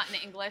 not in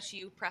English,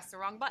 you press the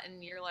wrong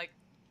button. You're like,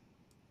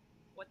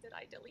 what did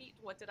I delete?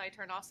 What did I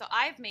turn off? So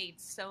I've made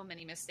so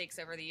many mistakes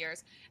over the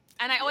years.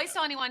 And I always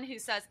tell anyone who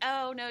says,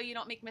 oh, no, you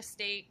don't make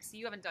mistakes.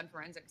 You haven't done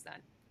forensics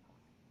then.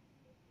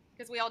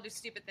 Because we all do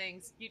stupid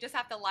things. You just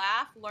have to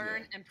laugh,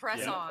 learn, and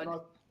press on.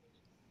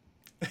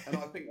 And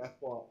I think that's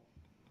what,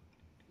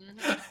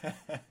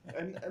 Mm-hmm.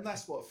 and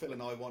that's what Phil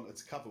and I wanted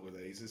to cover with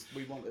these, is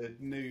we wanted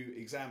new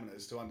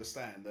examiners to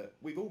understand that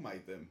we've all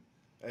made them,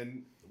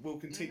 and we'll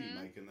continue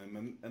Mm-hmm. making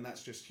them, and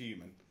that's just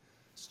human.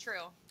 It's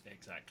true.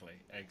 Exactly.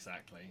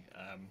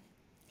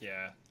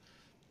 Yeah.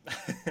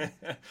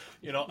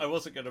 I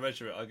wasn't going to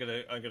mention it.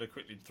 I'm gonna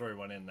quickly throw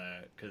one in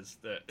there because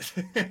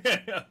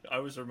I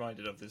was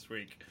reminded of this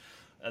week.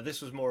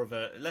 This was more of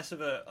less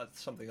of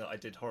something that I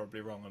did horribly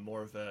wrong, and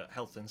more of a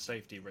health and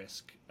safety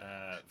risk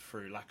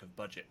through lack of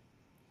budget.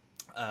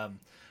 And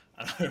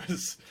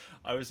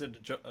I was in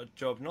a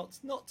job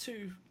not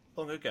too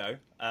long ago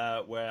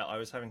where I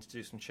was having to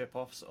do some chip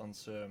offs on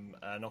some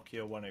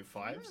Nokia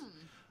 105s.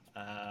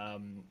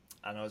 And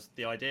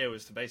the idea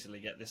was to basically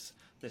get this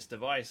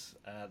device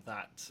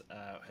that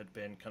had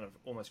been kind of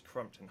almost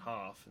crumped in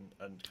half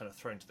and kind of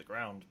thrown to the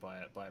ground by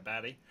a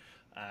baddie.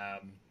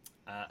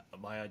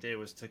 My idea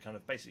was to kind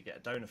of basically get a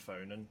donor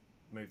phone and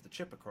move the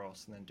chip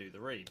across and then do the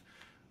read.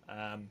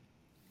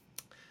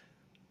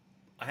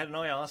 I had an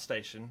IR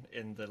station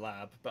in the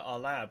lab, but our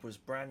lab was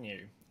brand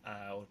new,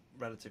 or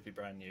relatively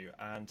brand new,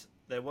 and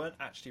there weren't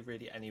actually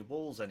really any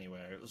walls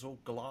anywhere. It was all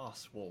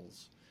glass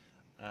walls.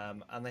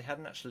 And they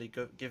hadn't actually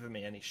given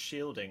me any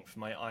shielding for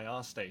my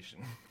IR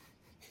station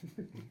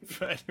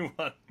for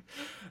anyone.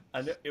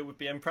 And it would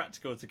be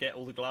impractical to get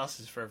all the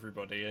glasses for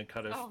everybody and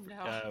kind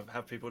of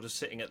have people just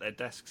sitting at their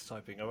desks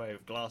typing away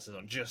with glasses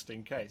on just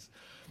in case.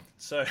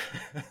 So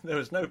there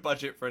was no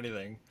budget for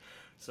anything.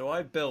 So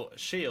I built a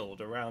shield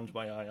around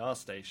my IR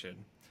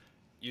station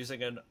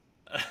using an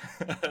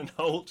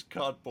old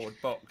cardboard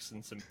box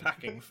and some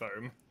packing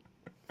foam.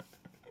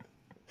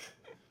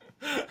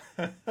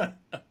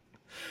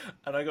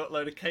 And I got a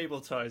load of cable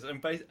ties, and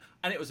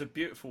it was a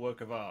beautiful work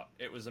of art.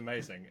 It was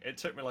amazing. It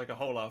took me like a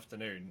whole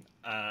afternoon,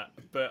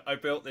 but I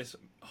built this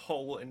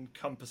whole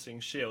encompassing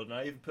shield, and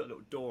I even put a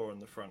little door on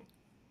the front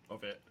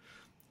of it.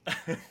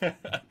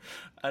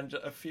 And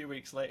a few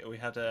weeks later, we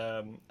had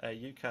a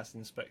UCAS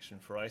inspection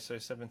for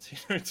ISO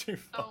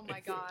 17025. Oh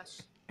my gosh!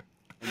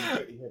 And you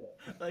quickly hit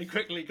it. They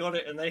quickly got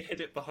it, and they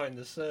hid it behind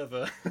the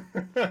server.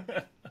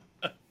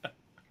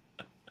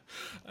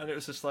 And it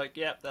was just like,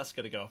 yep, that's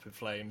going to go up in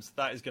flames.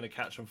 That is going to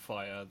catch on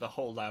fire. The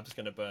whole lab's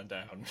going to burn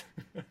down.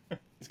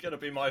 It's going to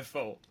be my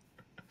fault.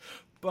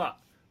 But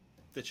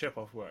the chip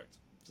off worked.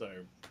 So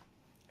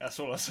that's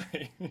all I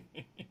say.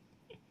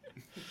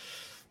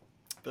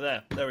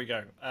 But there we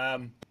go.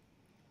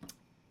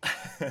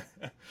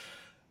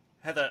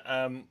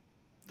 Heather,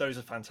 those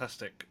are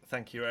fantastic.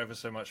 Thank you ever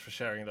so much for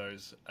sharing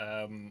those.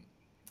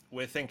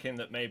 We're thinking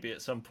that maybe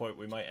at some point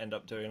we might end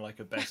up doing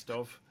like a best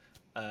of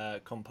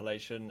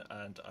compilation,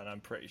 and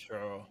I'm pretty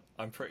sure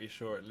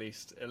at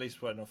least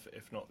one of,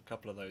 if not a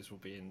couple of those will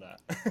be in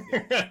that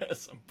at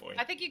some point.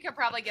 I think you could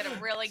probably get a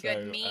really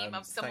good meme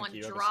of someone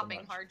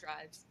dropping hard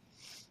drives.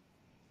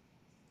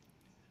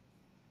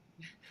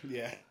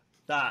 Yeah,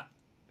 that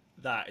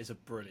is a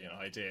brilliant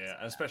idea,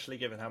 and especially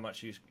given how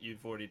much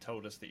you've already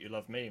told us that you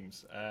love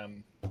memes.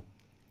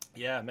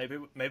 Yeah,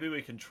 maybe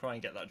we can try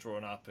and get that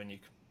drawn up, and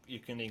you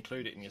can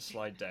include it in your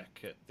slide deck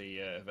at the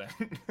event.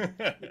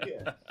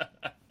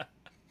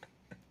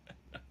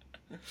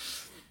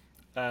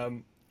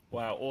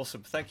 Wow,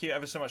 awesome. Thank you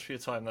ever so much for your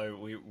time, though.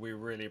 We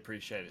really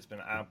appreciate it. It's been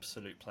an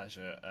absolute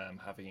pleasure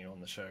having you on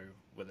the show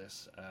with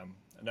us. I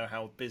know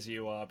how busy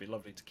you are. It'd be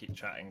lovely to keep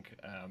chatting.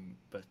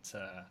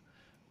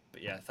 But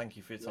yeah, thank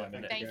you for your time.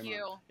 Thank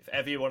you. If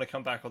ever you want to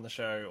come back on the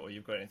show, or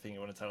you've got anything you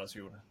want to tell us,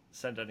 you want to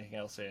send anything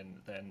else in,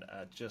 then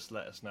just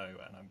let us know,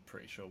 and I'm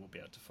pretty sure we'll be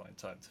able to find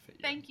time to fit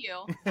you. Thank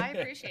you. I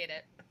appreciate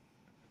it.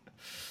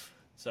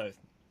 So,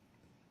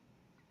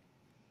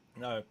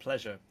 no,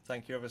 pleasure.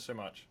 Thank you ever so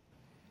much.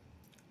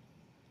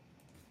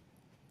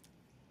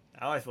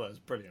 I thought it was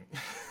brilliant.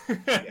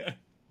 Yeah.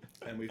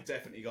 And we've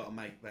definitely got to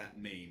make that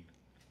meme.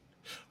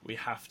 We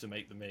have to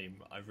make the meme.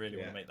 I really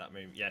want to make that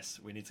meme. Yes,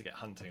 we need to get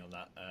hunting on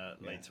that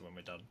later when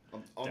we're done.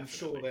 I'm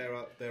sure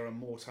there are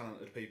more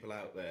talented people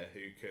out there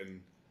who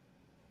can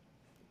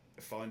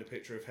find a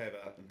picture of Heather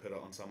and put it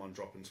on someone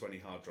dropping 20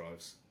 hard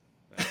drives.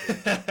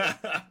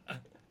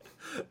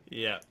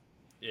 Yeah,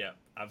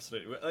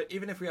 absolutely.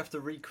 Even if we have to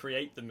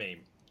recreate the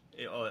meme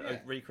or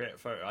recreate a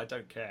photo, I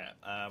don't care.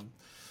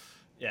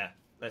 Yeah,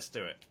 let's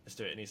do it.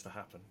 It needs to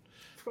happen.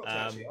 I forgot to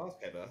actually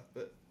ask Heather,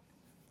 but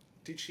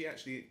did she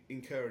actually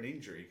incur an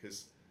injury?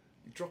 Because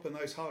dropping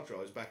those hard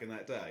drives back in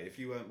that day, if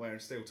you weren't wearing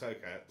steel toe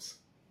caps...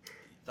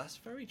 That's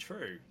very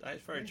true. That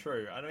is very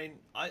true. I mean,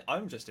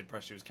 I'm just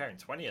impressed she was carrying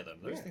 20 of them.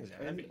 Those things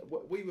are heavy.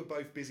 We were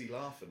both busy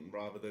laughing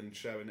rather than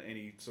showing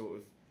any sort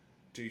of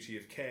duty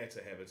of care to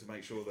Heather to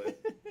make sure that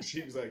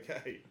she was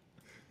okay.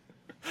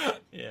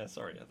 Yeah,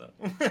 sorry, Heather.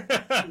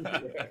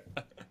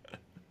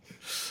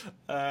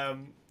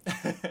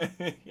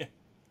 Yeah,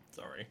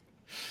 sorry.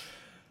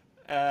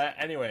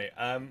 Anyway,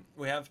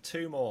 we have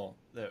two more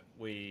that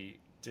we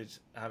did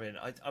have in.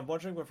 I'm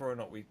wondering whether or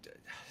not we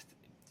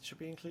should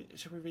we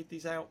read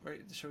these out?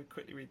 Should we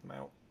quickly read them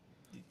out,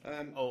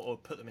 or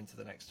put them into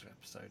the next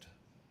episode?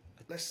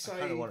 Let's I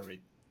kind of want to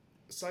read.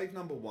 Save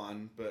number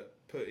one, but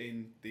put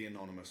in the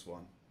anonymous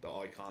one. that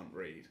I can't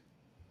read.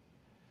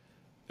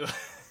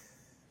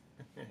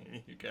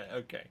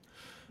 Okay.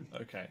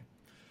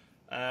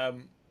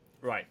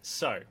 Right,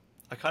 so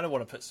I kind of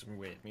want to put some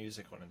weird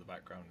music on in the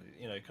background,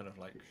 you know, kind of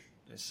like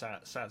a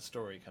sad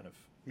story kind of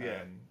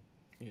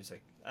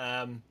music,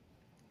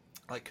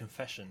 like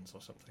Confessions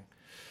or something.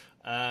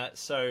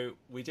 So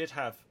we did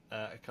have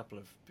a couple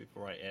of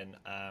people write in,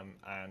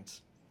 and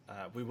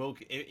we will,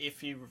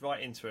 if you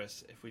write into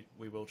us,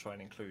 we will try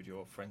and include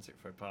your forensic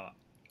faux pas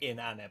in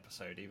an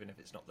episode, even if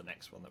it's not the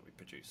next one that we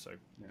produce. So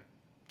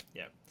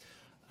yeah.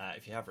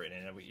 If you have written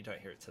in and you don't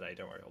hear it today,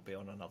 don't worry, it'll be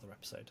on another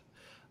episode.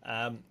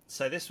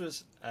 So this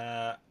was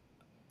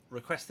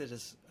requested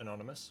as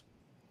anonymous.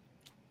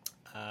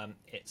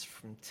 It's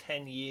from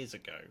 10 years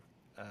ago,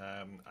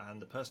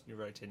 and the person who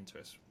wrote into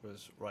us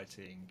was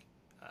writing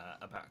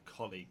about a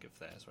colleague of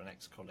theirs, or an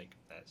ex-colleague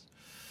of theirs.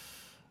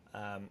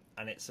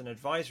 And it's an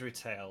advisory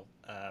tale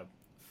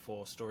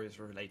for stories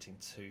relating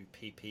to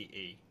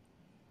PPE,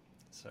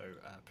 so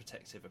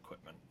protective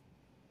equipment.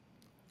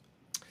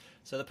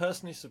 So the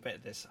person who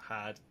submitted this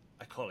had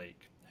a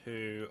colleague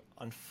who,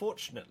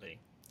 unfortunately,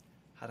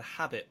 had a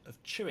habit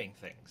of chewing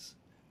things,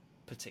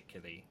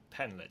 particularly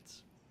pen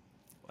lids.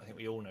 I think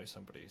we all know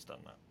somebody who's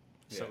done that.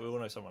 So we all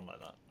know someone like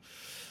that.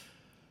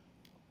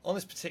 On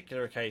this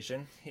particular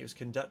occasion, he was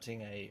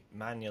conducting a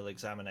manual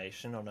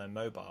examination on a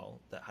mobile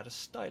that had a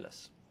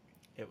stylus.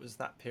 It was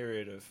that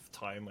period of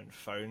time when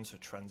phones were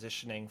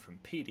transitioning from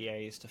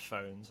PDAs to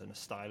phones, and a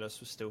stylus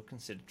was still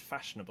considered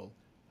fashionable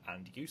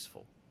and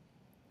useful.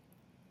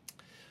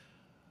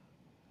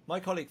 My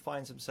colleague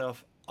finds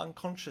himself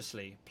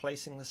unconsciously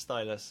placing the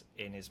stylus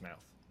in his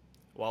mouth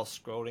while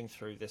scrolling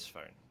through this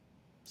phone.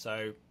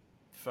 So,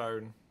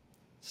 phone,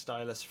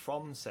 stylus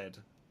from said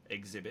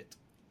exhibit,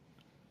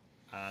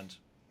 and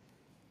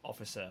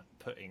officer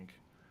putting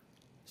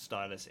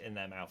stylus in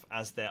their mouth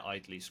as they're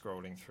idly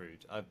scrolling through,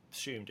 I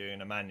assume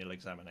doing a manual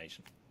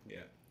examination.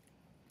 Yeah.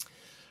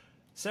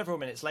 Several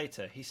minutes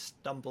later, he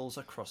stumbles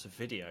across a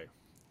video,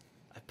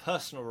 a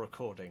personal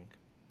recording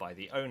by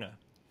the owner.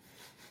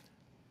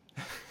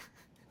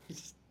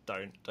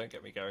 Don't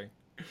get me going.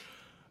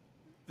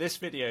 This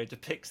video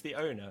depicts the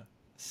owner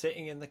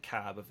sitting in the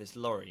cab of his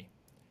lorry,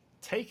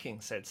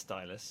 taking said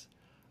stylus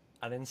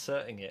and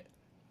inserting it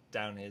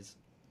down his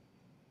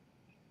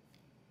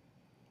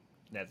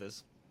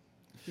nethers.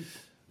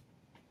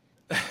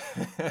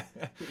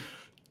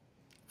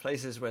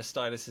 Places where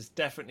styluses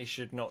definitely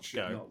should not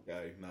go. Not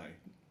go, no.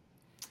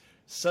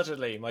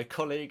 Suddenly, my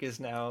colleague is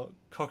now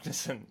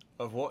cognizant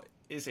of what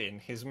is in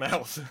his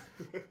mouth.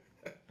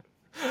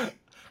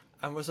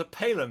 And was a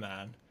paler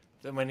man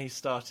than when he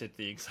started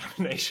the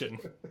examination.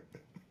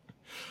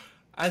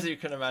 As you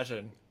can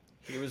imagine,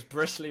 he was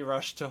briskly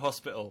rushed to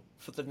hospital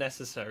for the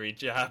necessary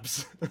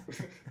jabs.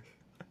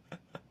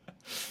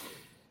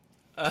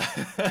 I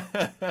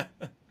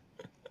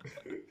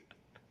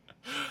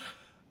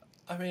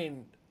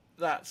mean,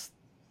 that's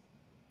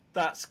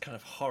kind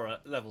of horror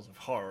levels of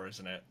horror,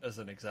 isn't it? As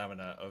an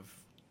examiner, of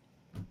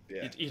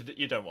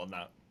you don't want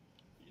that.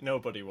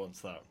 Nobody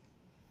wants that.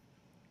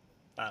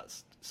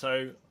 That's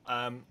so.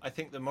 I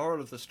think the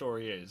moral of the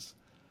story is,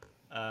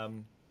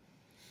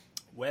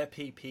 wear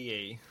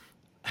PPE,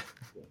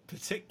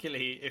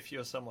 particularly if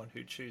you're someone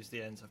who chews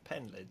the ends of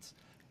pen lids.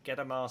 Get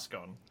a mask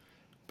on,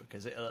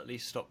 because it'll at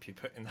least stop you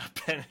putting that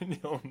pen in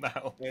your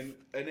mouth. And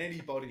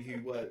anybody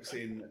who works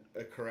in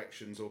a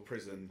corrections or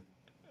prison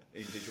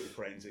in digital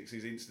forensics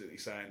is instantly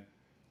saying,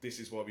 "This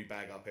is why we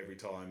bag up every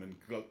time, and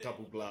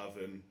double glove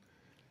and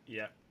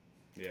yeah."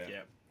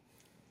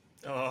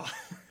 Oh,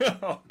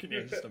 can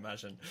you just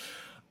imagine?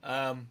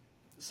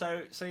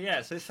 So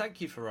thank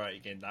you for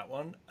writing in that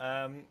one.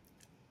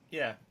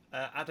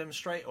 Adam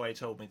straight away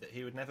told me that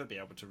he would never be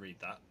able to read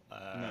that.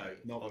 No,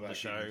 not on the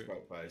show.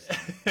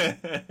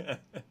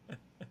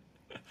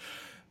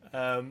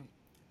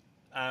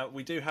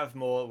 We do have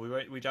more.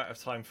 We don't have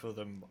time for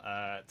them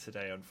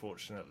today,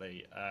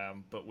 unfortunately.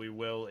 But we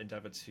will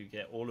endeavour to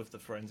get all of the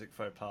forensic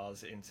faux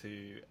pas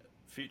into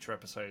future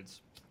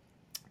episodes.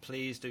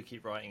 Please do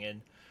keep writing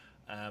in.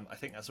 I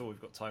think that's all we've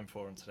got time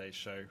for on today's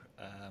show.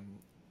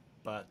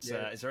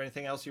 Is there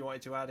anything else you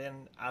wanted to add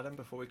in, Adam,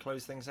 before we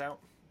close things out?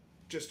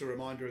 Just a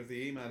reminder of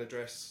the email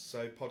address,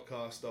 so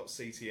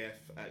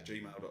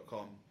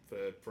podcast.ctf@gmail.com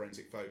for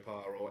forensic faux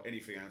pas or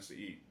anything else that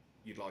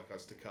you'd like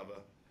us to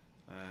cover.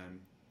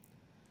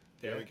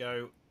 There we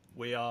go.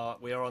 We are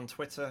on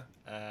Twitter.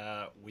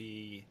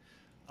 We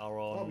are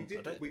on.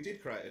 We did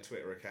create a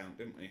Twitter account,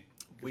 didn't we?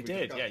 We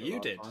did. Yeah,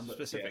 you did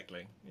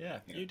specifically.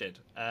 Yeah, you did.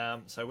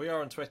 So we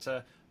are on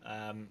Twitter.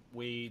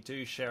 We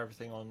do share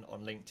everything on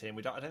LinkedIn.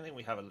 I don't think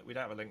we don't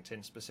have a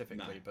LinkedIn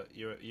specifically, no. But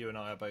you and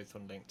I are both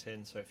on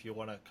LinkedIn. So if you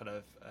want to kind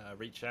of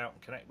reach out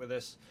and connect with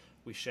us,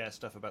 we share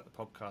stuff about the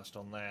podcast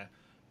on there.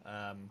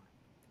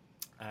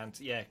 And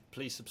yeah,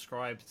 please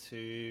subscribe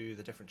to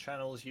the different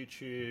channels: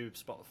 YouTube,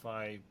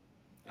 Spotify,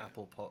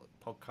 Apple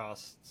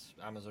Podcasts,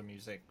 Amazon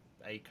Music,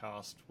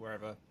 Acast,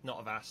 wherever. Not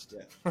Avast.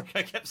 Yeah. Like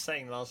I kept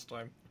saying last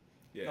time.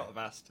 Yeah. Not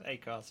Avast,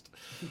 Acast.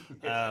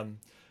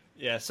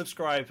 Yeah,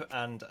 subscribe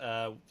and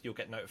you'll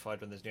get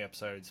notified when there's new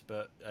episodes.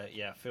 But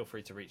yeah, feel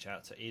free to reach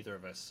out to either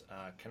of us,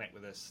 connect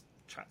with us,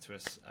 chat to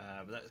us,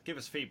 give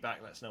us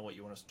feedback, let us know what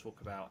you want us to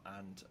talk about,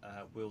 and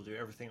we'll do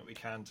everything that we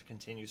can to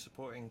continue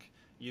supporting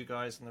you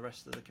guys and the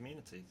rest of the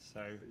community.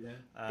 So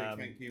big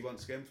thank you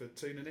once again for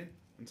tuning in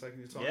and taking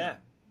your time. Yeah,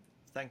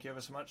 thank you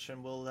ever so much,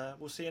 and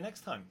we'll see you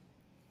next time.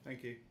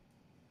 Thank you.